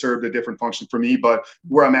where it served a different function for me, but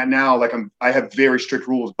where I'm at now, like I have very strict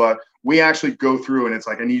rules, but we actually go through and it's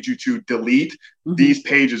like, I need you to delete these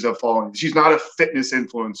pages of following. She's not a fitness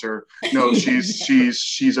influencer. No, she's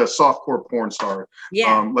a softcore porn star.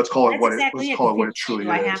 Yeah. Let's call it That's what exactly let's call it what it truly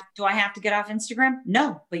is. Do I have to get off Instagram?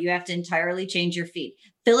 No, but you have to entirely change your feed.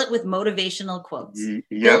 Fill it with motivational quotes. Yep.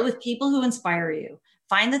 Fill it with people who inspire you.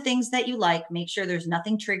 Find the things that you like. Make sure there's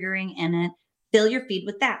nothing triggering in it. Fill your feed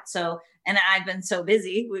with that. So, and I've been so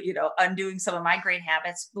busy, undoing some of my great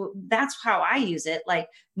habits. That's how I use it. Like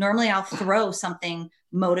normally I'll throw something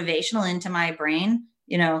motivational into my brain,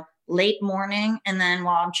 late morning. And then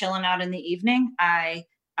while I'm chilling out in the evening, I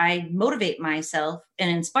motivate myself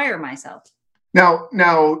and inspire myself.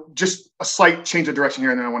 Now, just a slight change of direction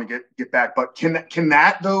here, and then I want to get back. But can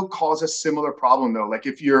that though cause a similar problem though? Like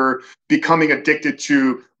if you're becoming addicted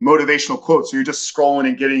to motivational quotes, so you're just scrolling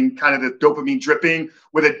and getting kind of the dopamine dripping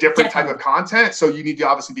with a different type of content. So you need to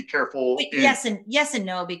obviously be careful. Yes and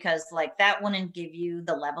no, because like that wouldn't give you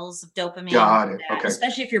the levels of dopamine. Got it. Okay.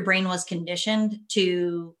 Especially if your brain was conditioned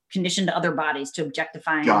to other bodies to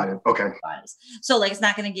objectify. Got it. Okay. Bodies. So like it's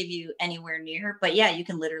not going to give you anywhere near, but yeah, you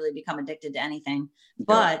can literally become addicted to anything.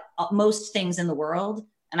 But most things in the world,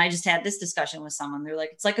 and I just had this discussion with someone, they're like,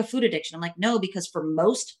 it's like a food addiction. I'm like, no, because for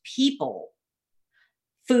most people,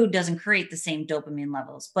 food doesn't create the same dopamine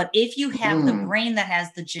levels. But if you have the brain that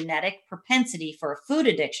has the genetic propensity for a food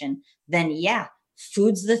addiction, then yeah,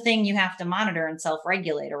 food's the thing you have to monitor and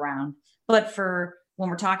self-regulate around. But for when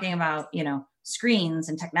we're talking about, screens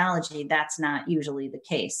and technology, that's not usually the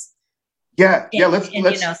case. Yeah. Let's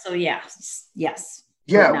yes.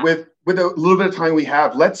 Yeah, with a little bit of time we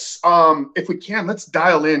have, let's if we can, let's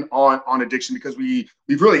dial in on addiction, because we've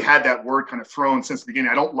really had that word kind of thrown since the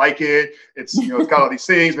beginning. I don't like it. It's it's got all these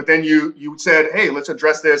things, but then you said, hey, let's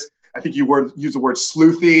address this. I think you used the word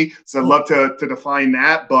sleuthy, so I'd love to define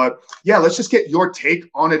that. But yeah, let's just get your take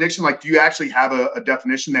on addiction. Like, do you actually have a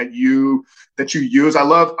definition that you use?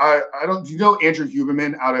 I don't, do you know Andrew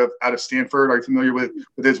Huberman out of Stanford? Are you familiar with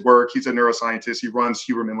his work? He's a neuroscientist. He runs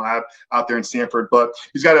Huberman Lab out there in Stanford, but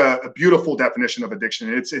he's got a beautiful definition of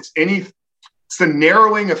addiction. It's the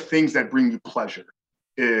narrowing of things that bring you pleasure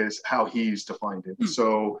is how he's defined it.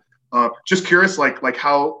 So just curious, like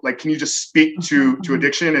how, like, can you just speak to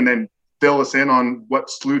addiction and then fill us in on what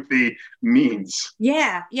sleuthy means?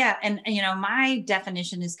 Yeah. And my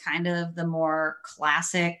definition is kind of the more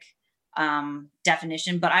classic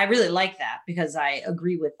definition, but I really like that because I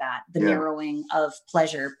agree with that, the narrowing of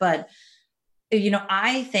pleasure. But,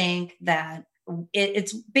 I think that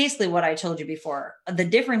it's basically what I told you before. The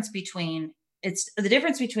difference between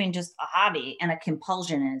just a hobby and a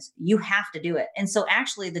compulsion is you have to do it. And so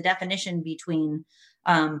actually the definition between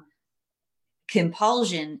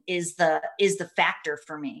compulsion is the factor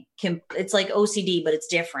for me. It's like OCD, but it's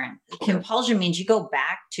different. Okay. Compulsion means you go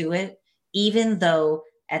back to it, even though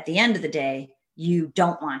at the end of the day, you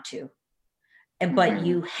don't want to, but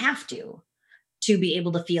you have to be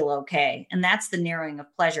able to feel okay. And that's the narrowing of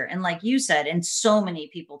pleasure. And like you said, and so many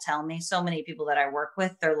people tell me, so many people that I work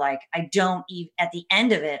with, they're like, at the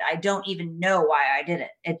end of it, I don't even know why I did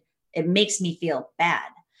it. It makes me feel bad.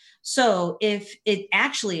 So if it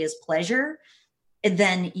actually is pleasure,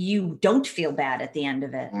 then you don't feel bad at the end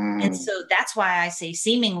of it. And so that's why I say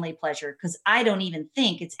seemingly pleasure, because I don't even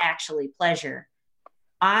think it's actually pleasure.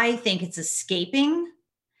 I think it's escaping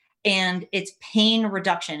and it's pain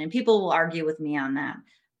reduction. And people will argue with me on that.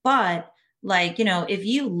 But like, if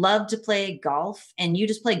you love to play golf and you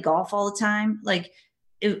just play golf all the time, like,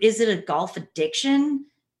 is it a golf addiction?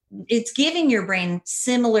 It's giving your brain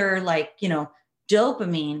similar, like,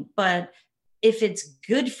 dopamine, but if it's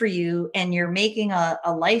good for you and you're making a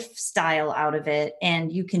lifestyle out of it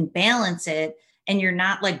and you can balance it and you're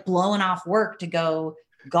not like blowing off work to go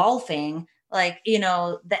golfing, like,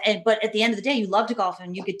 but at the end of the day, you love to golf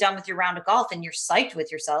and you get done with your round of golf and you're psyched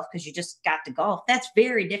with yourself because you just got to golf. That's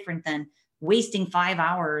very different than wasting 5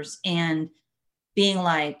 hours and being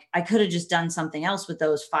like, I could have just done something else with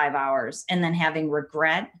those 5 hours and then having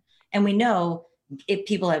regret. And we know if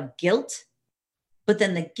people have guilt, but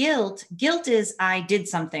then the guilt is I did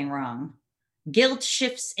something wrong. Guilt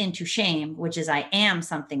shifts into shame, which is I am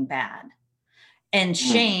something bad. And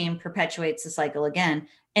shame perpetuates the cycle again.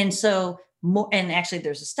 And so, and actually,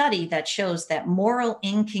 there's a study that shows that moral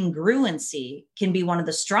incongruency can be one of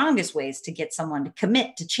the strongest ways to get someone to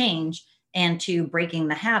commit to change and to breaking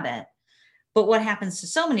the habit. But what happens to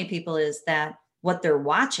so many people is that what they're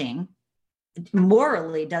watching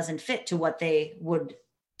morally doesn't fit to what they would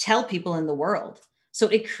tell people in the world. So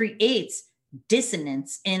it creates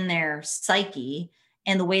dissonance in their psyche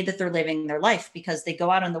and the way that they're living their life, because they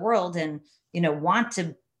go out in the world and, want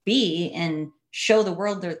to be and show the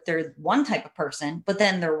world that they're one type of person, but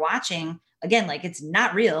then they're watching again, like it's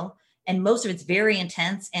not real. And most of it's very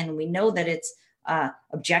intense. And we know that it's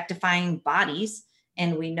objectifying bodies.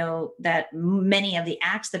 And we know that many of the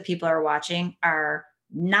acts that people are watching are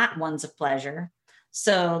not ones of pleasure.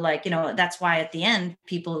 So that's why at the end,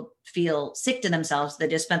 people feel sick to themselves. They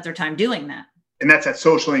just spent their time doing that. And that's that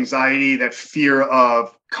social anxiety, that fear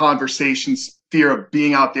of conversations, fear of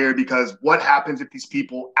being out there, because what happens if these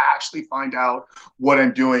people actually find out what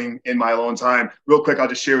I'm doing in my alone time? Real quick, I'll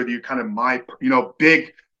just share with you kind of my, a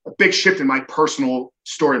big shift in my personal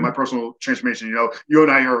story, my personal transformation. You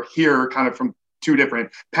and I are here kind of from two different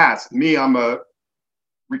paths. Me, I'm a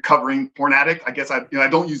recovering porn addict. I guess I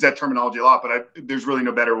don't use that terminology a lot, but there's really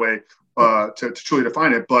no better way to truly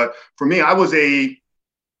define it. But for me, I was a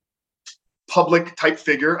public type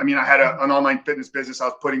figure. I mean, I had an online fitness business. I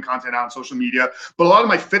was putting content out on social media, but a lot of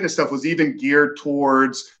my fitness stuff was even geared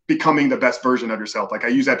towards becoming the best version of yourself. Like I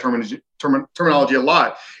use that terminology a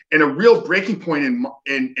lot. And a real breaking point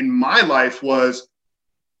in my life was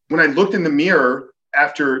when I looked in the mirror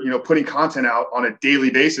after, putting content out on a daily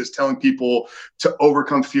basis, telling people to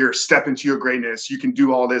overcome fear, step into your greatness. You can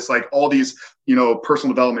do all this, like all these,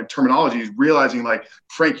 personal development terminologies, realizing like,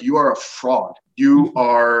 Frank, you are a fraud. You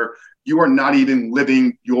are not even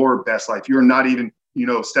living your best life. You're not even,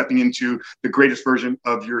 stepping into the greatest version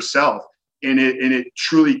of yourself. And it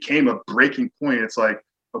truly came a breaking point. It's like,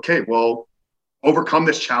 okay, well, overcome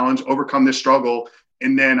this challenge, overcome this struggle.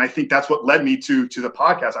 And then I think that's what led me to the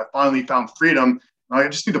podcast. I finally found freedom. I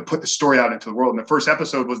just need to put the story out into the world. And the first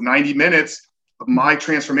episode was 90 minutes of my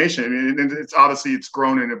transformation. And it's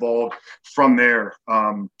grown and evolved from there.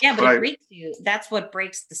 But it breaks you. That's what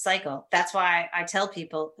breaks the cycle. That's why I tell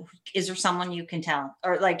people, is there someone you can tell?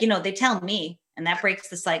 Or they tell me, and that breaks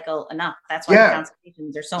the cycle enough. That's why the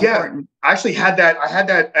consultations are so important. I actually had that. I had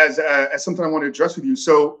that as something I want to address with you.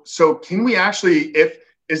 So can we actually,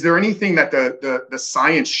 is there anything that the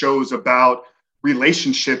science shows about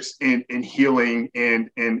relationships in healing and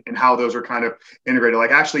how those are kind of integrated,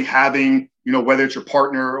 like actually having, whether it's your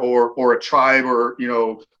partner or a tribe or,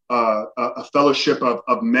 a fellowship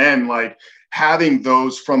of men, like having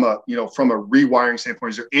those from a rewiring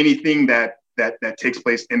standpoint? Is there anything that takes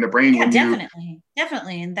place in the brain? Yeah,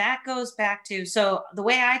 definitely. And that goes back to, so the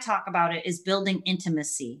way I talk about it is building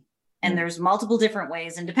intimacy. And there's multiple different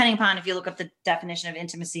ways. And depending upon, if you look up the definition of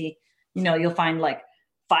intimacy, you'll find like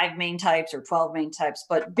 5 main types or 12 main types.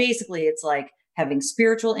 But basically it's like having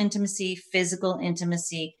spiritual intimacy, physical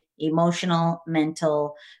intimacy, emotional,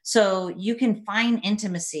 mental. So you can find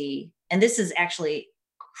intimacy. And this is actually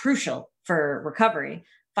crucial for recovery,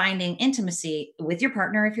 finding intimacy with your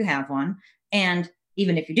partner if you have one. And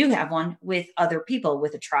even if you do have one, with other people,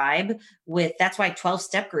 with a tribe, that's why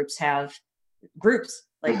 12-step groups have groups.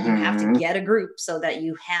 Like you have to get a group so that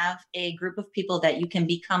you have a group of people that you can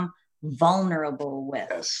become vulnerable with.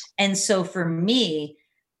 Yes. And so for me,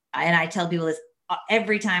 and I tell people this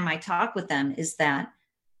every time I talk with them, is that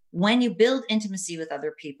when you build intimacy with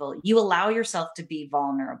other people, you allow yourself to be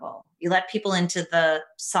vulnerable. You let people into the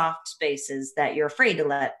soft spaces that you're afraid to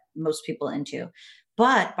let most people into.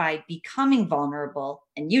 But by becoming vulnerable,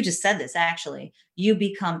 and you just said this, actually, you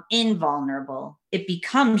become invulnerable. It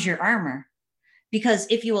becomes your armor. Because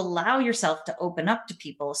if you allow yourself to open up to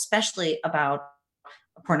people, especially about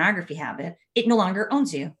a pornography habit, it no longer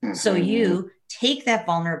owns you. So you take that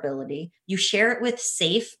vulnerability, you share it with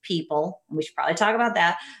safe people. We should probably talk about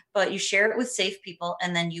that, but you share it with safe people,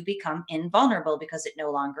 and then you become invulnerable because it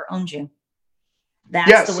no longer owns you.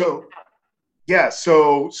 That's the way.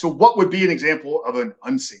 So what would be an example of an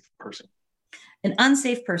unsafe person? An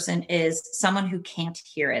unsafe person is someone who can't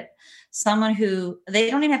hear it. Someone who, they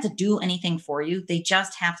don't even have to do anything for you. They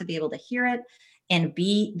just have to be able to hear it and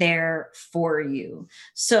be there for you.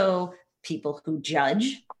 So people who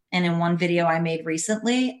judge. And in one video I made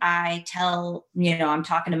recently, I tell, I'm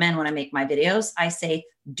talking to men when I make my videos, I say,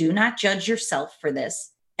 do not judge yourself for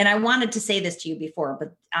this. And I wanted to say this to you before,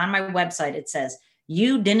 but on my website, it says,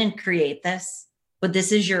 you didn't create this, but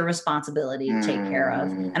this is your responsibility to take care of.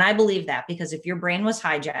 And I believe that, because if your brain was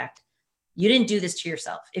hijacked, You didn't do this to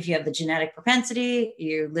yourself. If you have the genetic propensity,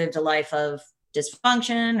 you lived a life of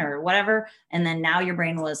dysfunction or whatever, and then now your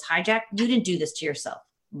brain was hijacked, you didn't do this to yourself.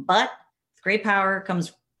 But with great power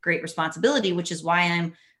comes great responsibility, which is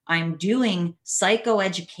why I'm doing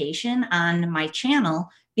psychoeducation on my channel,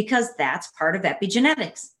 because that's part of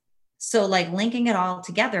epigenetics. So like linking it all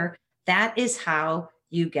together, that is how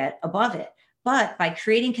you get above it. But by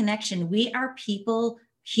creating connection, we are people,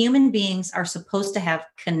 human beings are supposed to have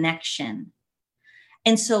connection.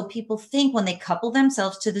 And so people think when they couple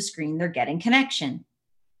themselves to the screen, they're getting connection.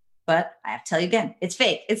 But I have to tell you again, it's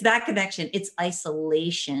fake. It's not connection. It's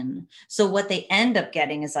isolation. So what they end up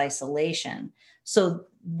getting is isolation. So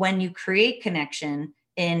when you create connection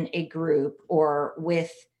in a group or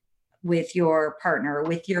with your partner,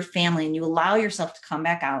 with your family, and you allow yourself to come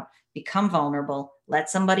back out, become vulnerable, let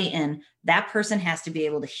somebody in, that person has to be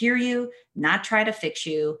able to hear you, not try to fix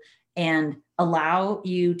you, and allow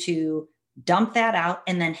you to dump that out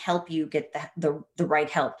and then help you get the right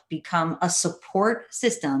help. Become a support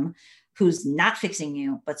system who's not fixing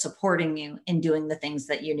you, but supporting you in doing the things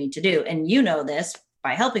that you need to do. And you know this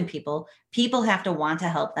by helping people. People have to want to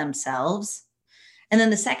help themselves. And then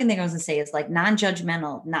the second thing I was going to say is like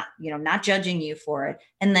non-judgmental, not judging you for it.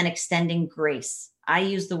 And then extending grace. I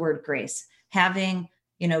use the word grace, having,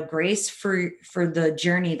 grace for the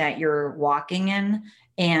journey that you're walking in,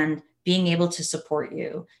 and being able to support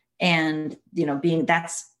you. And,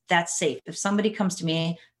 that's safe. If somebody comes to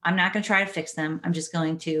me, I'm not going to try to fix them. I'm just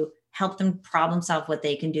going to help them problem solve what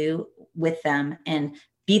they can do with them and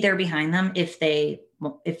be there behind them if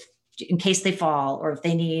in case they fall or if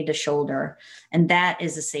they need a shoulder. And that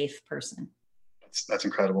is a safe person. That's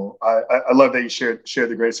incredible. I love that you shared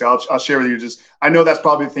the grace. So I'll share with you I know that's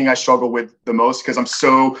probably the thing I struggle with the most, because I'm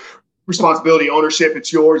so responsibility, ownership,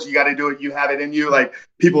 it's yours. You got to do it. You have it in you. Like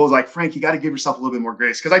people is like, Frank, you got to give yourself a little bit more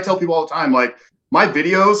grace. Cause I tell people all the time, like my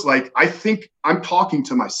videos, like I think I'm talking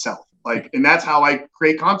to myself, like, and that's how I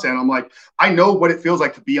create content. I'm like, I know what it feels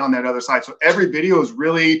like to be on that other side. So every video is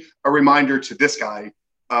really a reminder to this guy,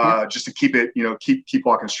 just to keep it, keep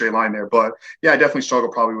walking a straight line there. But yeah, I definitely struggle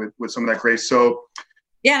probably with some of that grace. So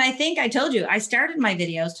yeah. And I think I told you, I started my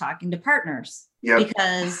videos talking to partners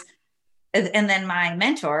because, and then my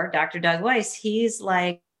mentor, Dr. Doug Weiss, he's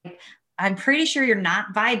like, I'm pretty sure you're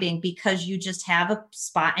not vibing because you just have a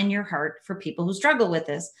spot in your heart for people who struggle with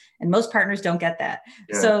this. And most partners don't get that.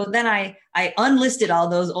 Yeah. So then I unlisted all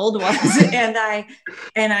those old ones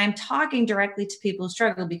and I'm talking directly to people who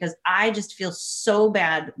struggle, because I just feel so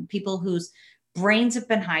bad. People whose brains have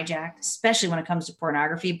been hijacked, especially when it comes to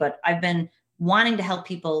pornography, but I've been wanting to help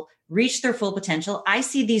people reach their full potential. I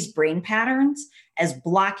see these brain patterns as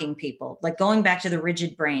blocking people, like going back to the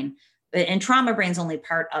rigid brain. And trauma brain's only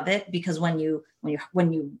part of it, because when you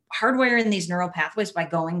hardwire in these neural pathways by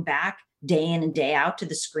going back day in and day out to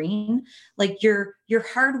the screen, like you're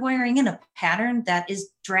hardwiring in a pattern that is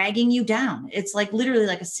dragging you down. It's like literally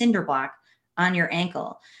like a cinder block on your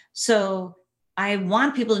ankle. So I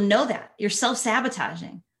want people to know that you're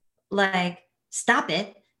self-sabotaging. Like, stop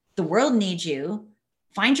it. The world needs you.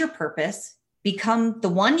 Find your purpose, become the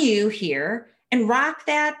one you here, and rock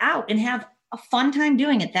that out and have a fun time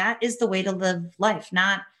doing it. That is the way to live life,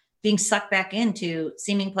 not being sucked back into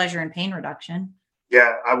seeming pleasure and pain reduction.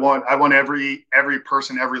 Yeah, I want every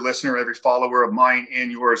person, every listener, every follower of mine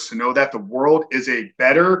and yours to know that the world is a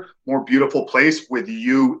better, more beautiful place with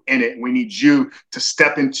you in it. We need you to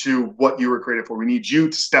step into what you were created for. We need you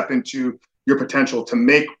to step into your potential to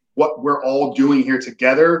make what we're all doing here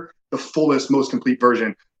together the fullest, most complete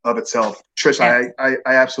version of itself. Trish, yes. I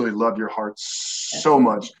absolutely love your heart so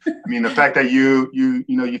much. I mean, the fact that you've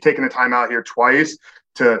taken the time out here twice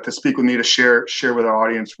to speak with me, to share with our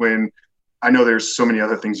audience, when I know there's so many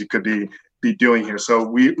other things you could be doing here. So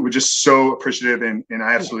we're just so appreciative, and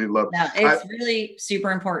I absolutely love it. No, it's really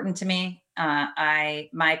super important to me.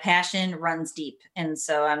 My passion runs deep, and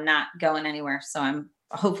so I'm not going anywhere. So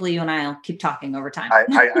hopefully you and I will keep talking over time.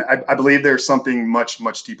 I believe there's something much,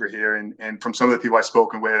 much deeper here. And from some of the people I've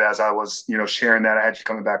spoken with, as I was, sharing that I had you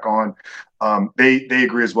coming back on, they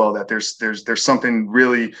agree as well that there's something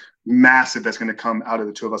really massive that's going to come out of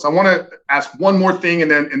the two of us. I want to ask one more thing,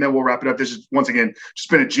 and then we'll wrap it up. This is, once again, just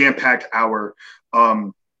been a jam-packed hour.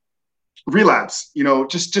 Relapse,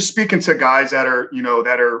 just speaking to guys that are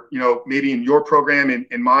maybe in your program,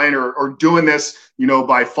 in mine, or doing this,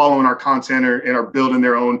 by following our content and are building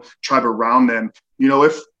their own tribe around them.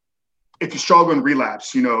 If you struggle in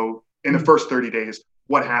relapse, in the first 30 days,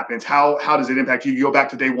 what happens? How does it impact you? You go back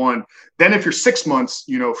to day one. Then if you're 6 months,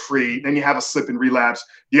 free, then you have a slip and relapse.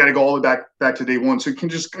 You got to go all the way back to day one. So you can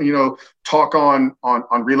just, talk on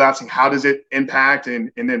relapsing. How does it impact?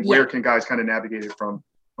 And then where can guys kind of navigate it from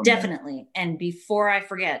Definitely. There? And before I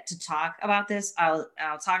forget to talk about this, I'll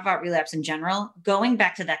talk about relapse in general. Going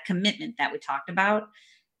back to that commitment that we talked about,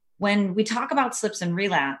 when we talk about slips and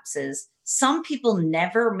relapses, some people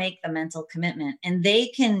never make the mental commitment, and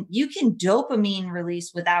you can dopamine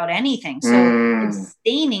release without anything. So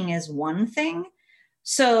abstaining is one thing.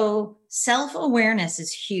 So self-awareness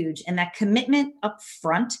is huge. And that commitment up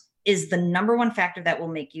front is the number one factor that will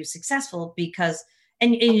make you successful, because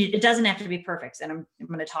and it doesn't have to be perfect. And I'm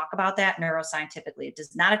going to talk about that neuroscientifically. It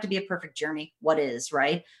does not have to be a perfect journey. What is,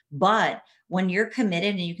 right? But when you're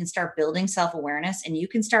committed and you can start building self-awareness, and you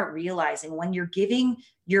can start realizing when you're giving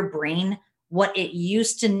your brain what it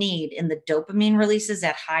used to need in the dopamine releases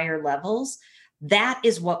at higher levels, that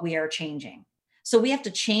is what we are changing. So we have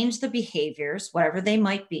to change the behaviors, whatever they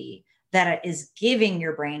might be, that is giving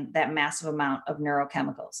your brain that massive amount of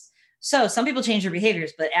neurochemicals. So some people change their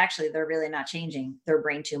behaviors, but actually they're really not changing their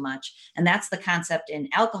brain too much. And that's the concept in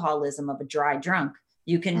alcoholism of a dry drunk.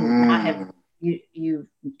 You can not have, you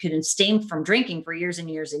could abstain from drinking for years and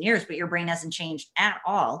years and years, but your brain hasn't changed at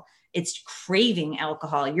all. It's craving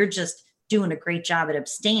alcohol. You're just doing a great job at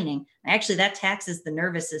abstaining. Actually, that taxes the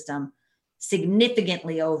nervous system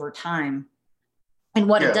significantly over time. And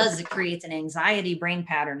what it does is it creates an anxiety brain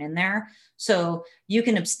pattern in there. So you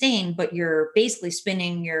can abstain, but you're basically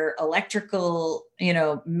spinning your electrical,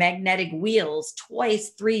 magnetic wheels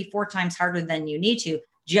twice, 3, 4 times harder than you need to,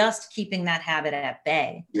 just keeping that habit at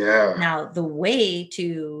bay. Yeah. Now, the way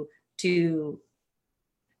to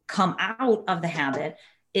come out of the habit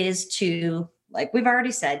is to, like we've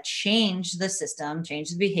already said, change the system, change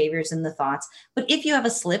the behaviors and the thoughts. But if you have a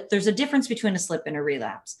slip, there's a difference between a slip and a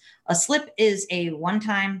relapse. A slip is a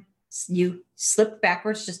one-time, you slip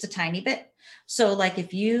backwards just a tiny bit. So like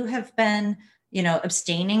if you have been,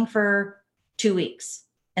 abstaining for 2 weeks,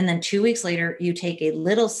 and then 2 weeks later, you take a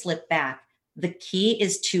little slip back, the key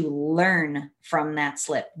is to learn from that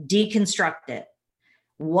slip, deconstruct it.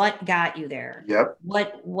 What got you there? Yep.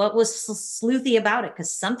 What was sleuthy about it?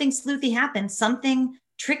 Because something sleuthy happened. Something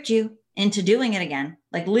tricked you into doing it again.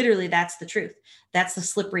 Like literally, that's the truth. That's the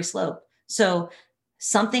slippery slope. So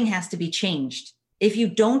something has to be changed. If you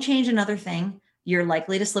don't change another thing, you're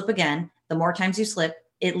likely to slip again. The more times you slip,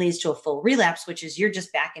 it leads to a full relapse, which is you're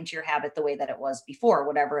just back into your habit the way that it was before,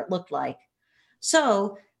 whatever it looked like.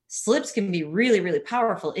 So slips can be really, really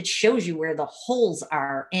powerful. It shows you where the holes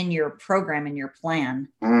are in your program and your plan.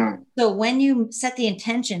 So when you set the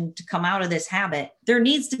intention to come out of this habit, there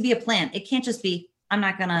needs to be a plan. It can't just be, I'm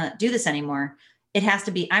not going to do this anymore. It has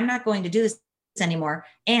to be, I'm not going to do this anymore.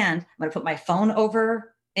 And I'm going to put my phone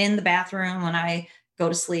over in the bathroom when I go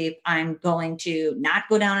to sleep. I'm going to not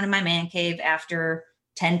go down into my man cave after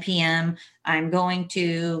 10 p.m. I'm going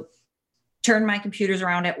to turn my computers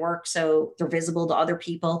around at work so they're visible to other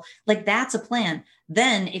people. Like that's a plan.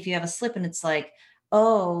 Then if you have a slip and it's like,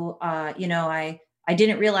 I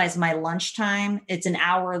didn't realize my lunchtime, it's an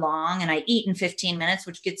hour long and I eat in 15 minutes,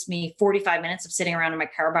 which gets me 45 minutes of sitting around in my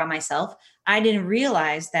car by myself. I didn't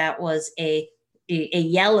realize that was a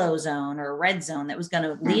yellow zone or a red zone that was going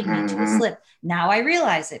to lead me to a slip. Now I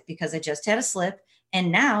realize it because I just had a slip,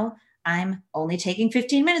 and now I'm only taking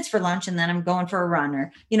 15 minutes for lunch and then I'm going for a run,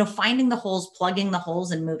 or, finding the holes, plugging the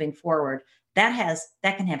holes and moving forward. That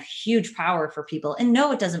can have huge power for people. And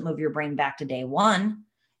no, it doesn't move your brain back to day one.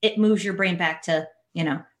 It moves your brain back to,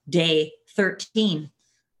 day 13.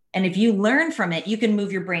 And if you learn from it, you can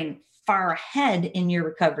move your brain far ahead in your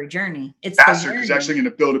recovery journey. It's faster because actually going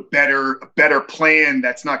to build a better plan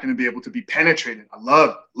that's not going to be able to be penetrated. I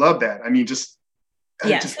love that. I mean,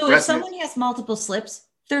 so if someone has multiple slips,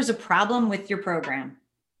 there's a problem with your program.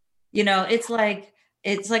 It's like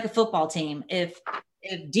a football team. If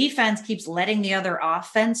defense keeps letting the other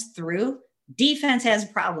offense through, defense has a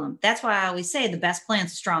problem. That's why I always say the best plan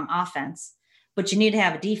is a strong offense, but you need to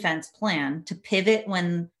have a defense plan to pivot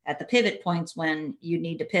at the pivot points when you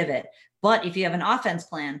need to pivot. But if you have an offense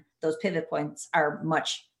plan, those pivot points are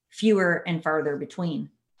much fewer and farther between.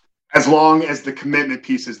 As long as the commitment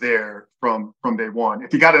piece is there from day one.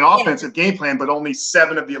 If you got an offensive game plan, but only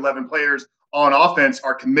 7 of the 11 players on offense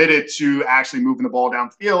are committed to actually moving the ball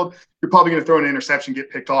downfield, you're probably going to throw an interception, get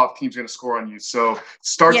picked off, team's going to score on you. So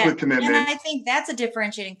starts with commitment. And I think that's a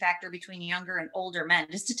differentiating factor between younger and older men,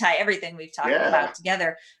 just to tie everything we've talked about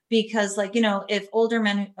together. Because if older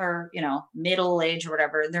men are, middle age or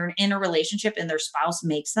whatever, they're in a relationship and their spouse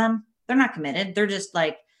makes them, they're not committed. They're just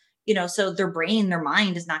like, so their brain, their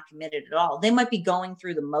mind is not committed at all. They might be going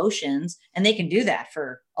through the motions, and they can do that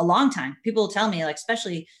for a long time. People will tell me, like,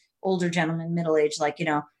 especially older gentlemen, middle-aged, like,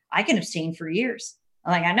 I can abstain for years.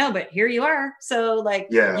 I'm like, I know, but here you are. So like,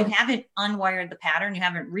 you haven't unwired the pattern. You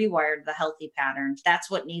haven't rewired the healthy patterns. That's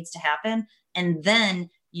what needs to happen. And then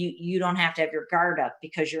you don't have to have your guard up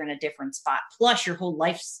because you're in a different spot. Plus your whole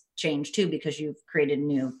life's changed too, because you've created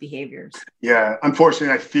new behaviors. Yeah.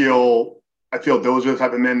 Unfortunately, I feel those are the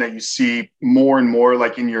type of men that you see more and more,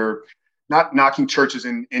 like in your, not knocking churches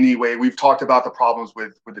in any way. We've talked about the problems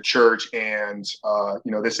with the church and,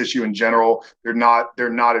 this issue in general. They're not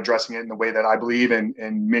addressing it in the way that I believe and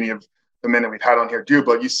many of the men that we've had on here do,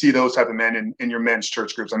 but you see those type of men in your men's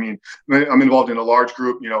church groups. I mean, I'm involved in a large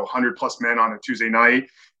group, 100+ men on a Tuesday night.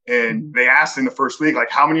 And they asked in the first week, like,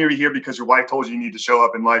 how many are you here because your wife told you need to show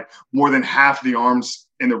up? And like more than half the arms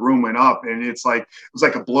in the room went up. And it was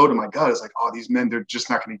like a blow to my gut. It's like, oh, these men, they're just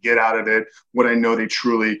not going to get out of it what I know they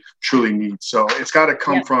truly, truly need. So it's got to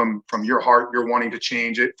come from your heart. You're wanting to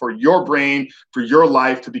change it for your brain, for your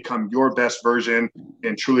life to become your best version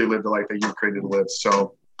and truly live the life that you've created to live.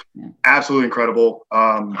 So absolutely incredible.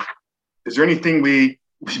 Is there anything we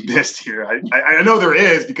missed here? I know there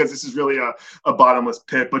is, because this is really a bottomless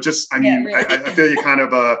pit, but just, really. I feel you kind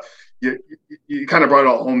of, you kind of brought it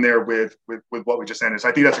all home there with what we just ended. So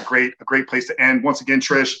I think that's a great place to end. Once again,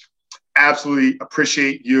 Trish, absolutely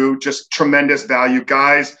appreciate you. Just tremendous value,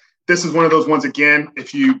 guys. This is one of those ones, again,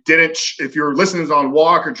 if you're listening on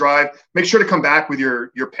walk or drive, make sure to come back with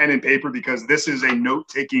your pen and paper, because this is a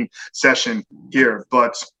note-taking session here.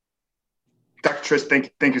 But Dr.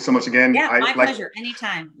 Trish, thank you so much again. Yeah, my pleasure.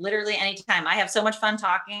 Anytime, literally anytime. I have so much fun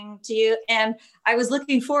talking to you. And I was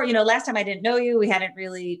looking for, last time I didn't know you, we hadn't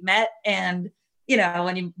really met. And,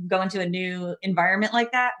 when you go into a new environment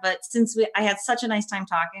like that, but since I had such a nice time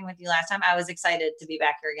talking with you last time, I was excited to be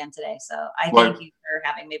back here again today. So I thank you for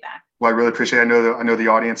having me back. Well, I really appreciate it. I know the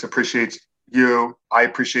audience appreciates you. I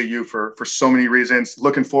appreciate you for so many reasons.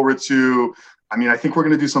 Looking forward to, I think we're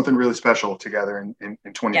going to do something really special together in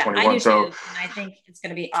 2021. Yeah, I do too. And I think it's going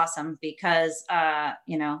to be awesome because,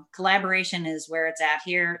 collaboration is where it's at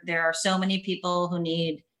here. There are so many people who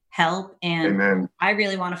need help, and Amen. I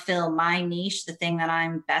really want to fill my niche, the thing that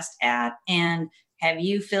I'm best at, and have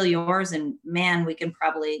you fill yours. And man, we can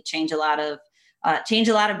probably change a lot of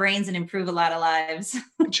brains and improve a lot of lives.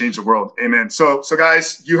 Change the world. Amen. So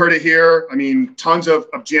guys, you heard it here. Tons of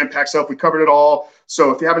jam-packed stuff. We covered it all.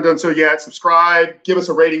 So if you haven't done so yet, subscribe, give us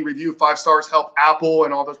a rating, review, 5 stars, help Apple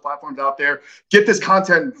and all those platforms out there. Get this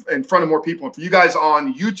content in front of more people. And for you guys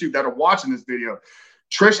on YouTube that are watching this video,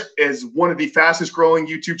 Trish is one of the fastest growing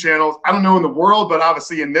YouTube channels. I don't know in the world, but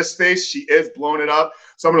obviously in this space, she is blowing it up.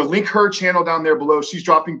 So I'm going to link her channel down there below. She's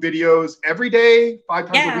dropping videos every day,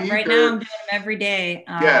 5 times a week. Yeah, right now I'm doing them every day.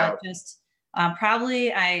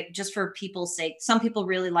 Just for people's sake, some people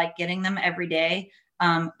really like getting them every day.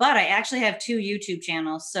 But I actually have 2 YouTube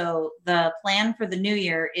channels. So the plan for the new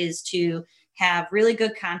year is to have really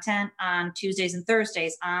good content on Tuesdays and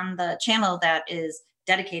Thursdays on the channel that is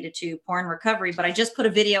dedicated to porn recovery. But I just put a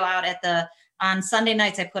video out on Sunday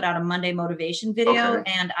nights. I put out a Monday motivation video.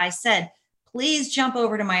 Okay. And I said, please jump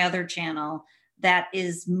over to my other channel that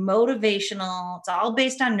is motivational. It's all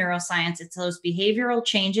based on neuroscience. It's those behavioral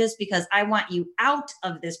changes, because I want you out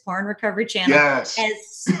of this porn recovery channel as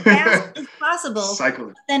fast as possible.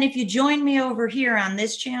 Cycling. Then if you join me over here on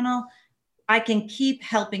this channel, I can keep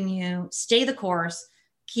helping you stay the course,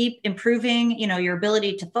 keep improving, your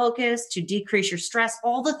ability to focus, to decrease your stress,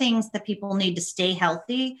 all the things that people need to stay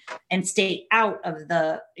healthy and stay out of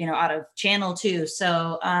out of channel 2.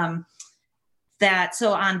 So, on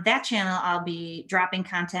that channel, I'll be dropping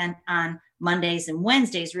content on Mondays and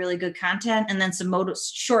Wednesdays, really good content, and then some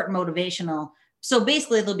short motivational. So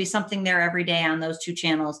basically there'll be something there every day on those 2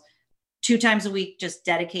 channels, 2 times a week, just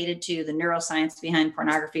dedicated to the neuroscience behind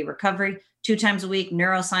pornography recovery, 2 times a week,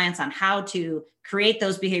 neuroscience on how to create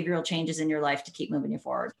those behavioral changes in your life to keep moving you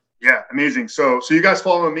forward. Yeah, amazing. So you guys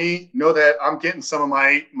following me know that I'm getting some of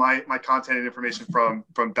my content and information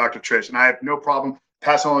from Dr. Trish, and I have no problem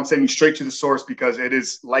passing on, sending straight to the source, because it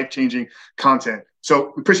is life-changing content.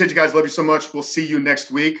 So we appreciate you guys. Love you so much. We'll see you next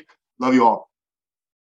week. Love you all.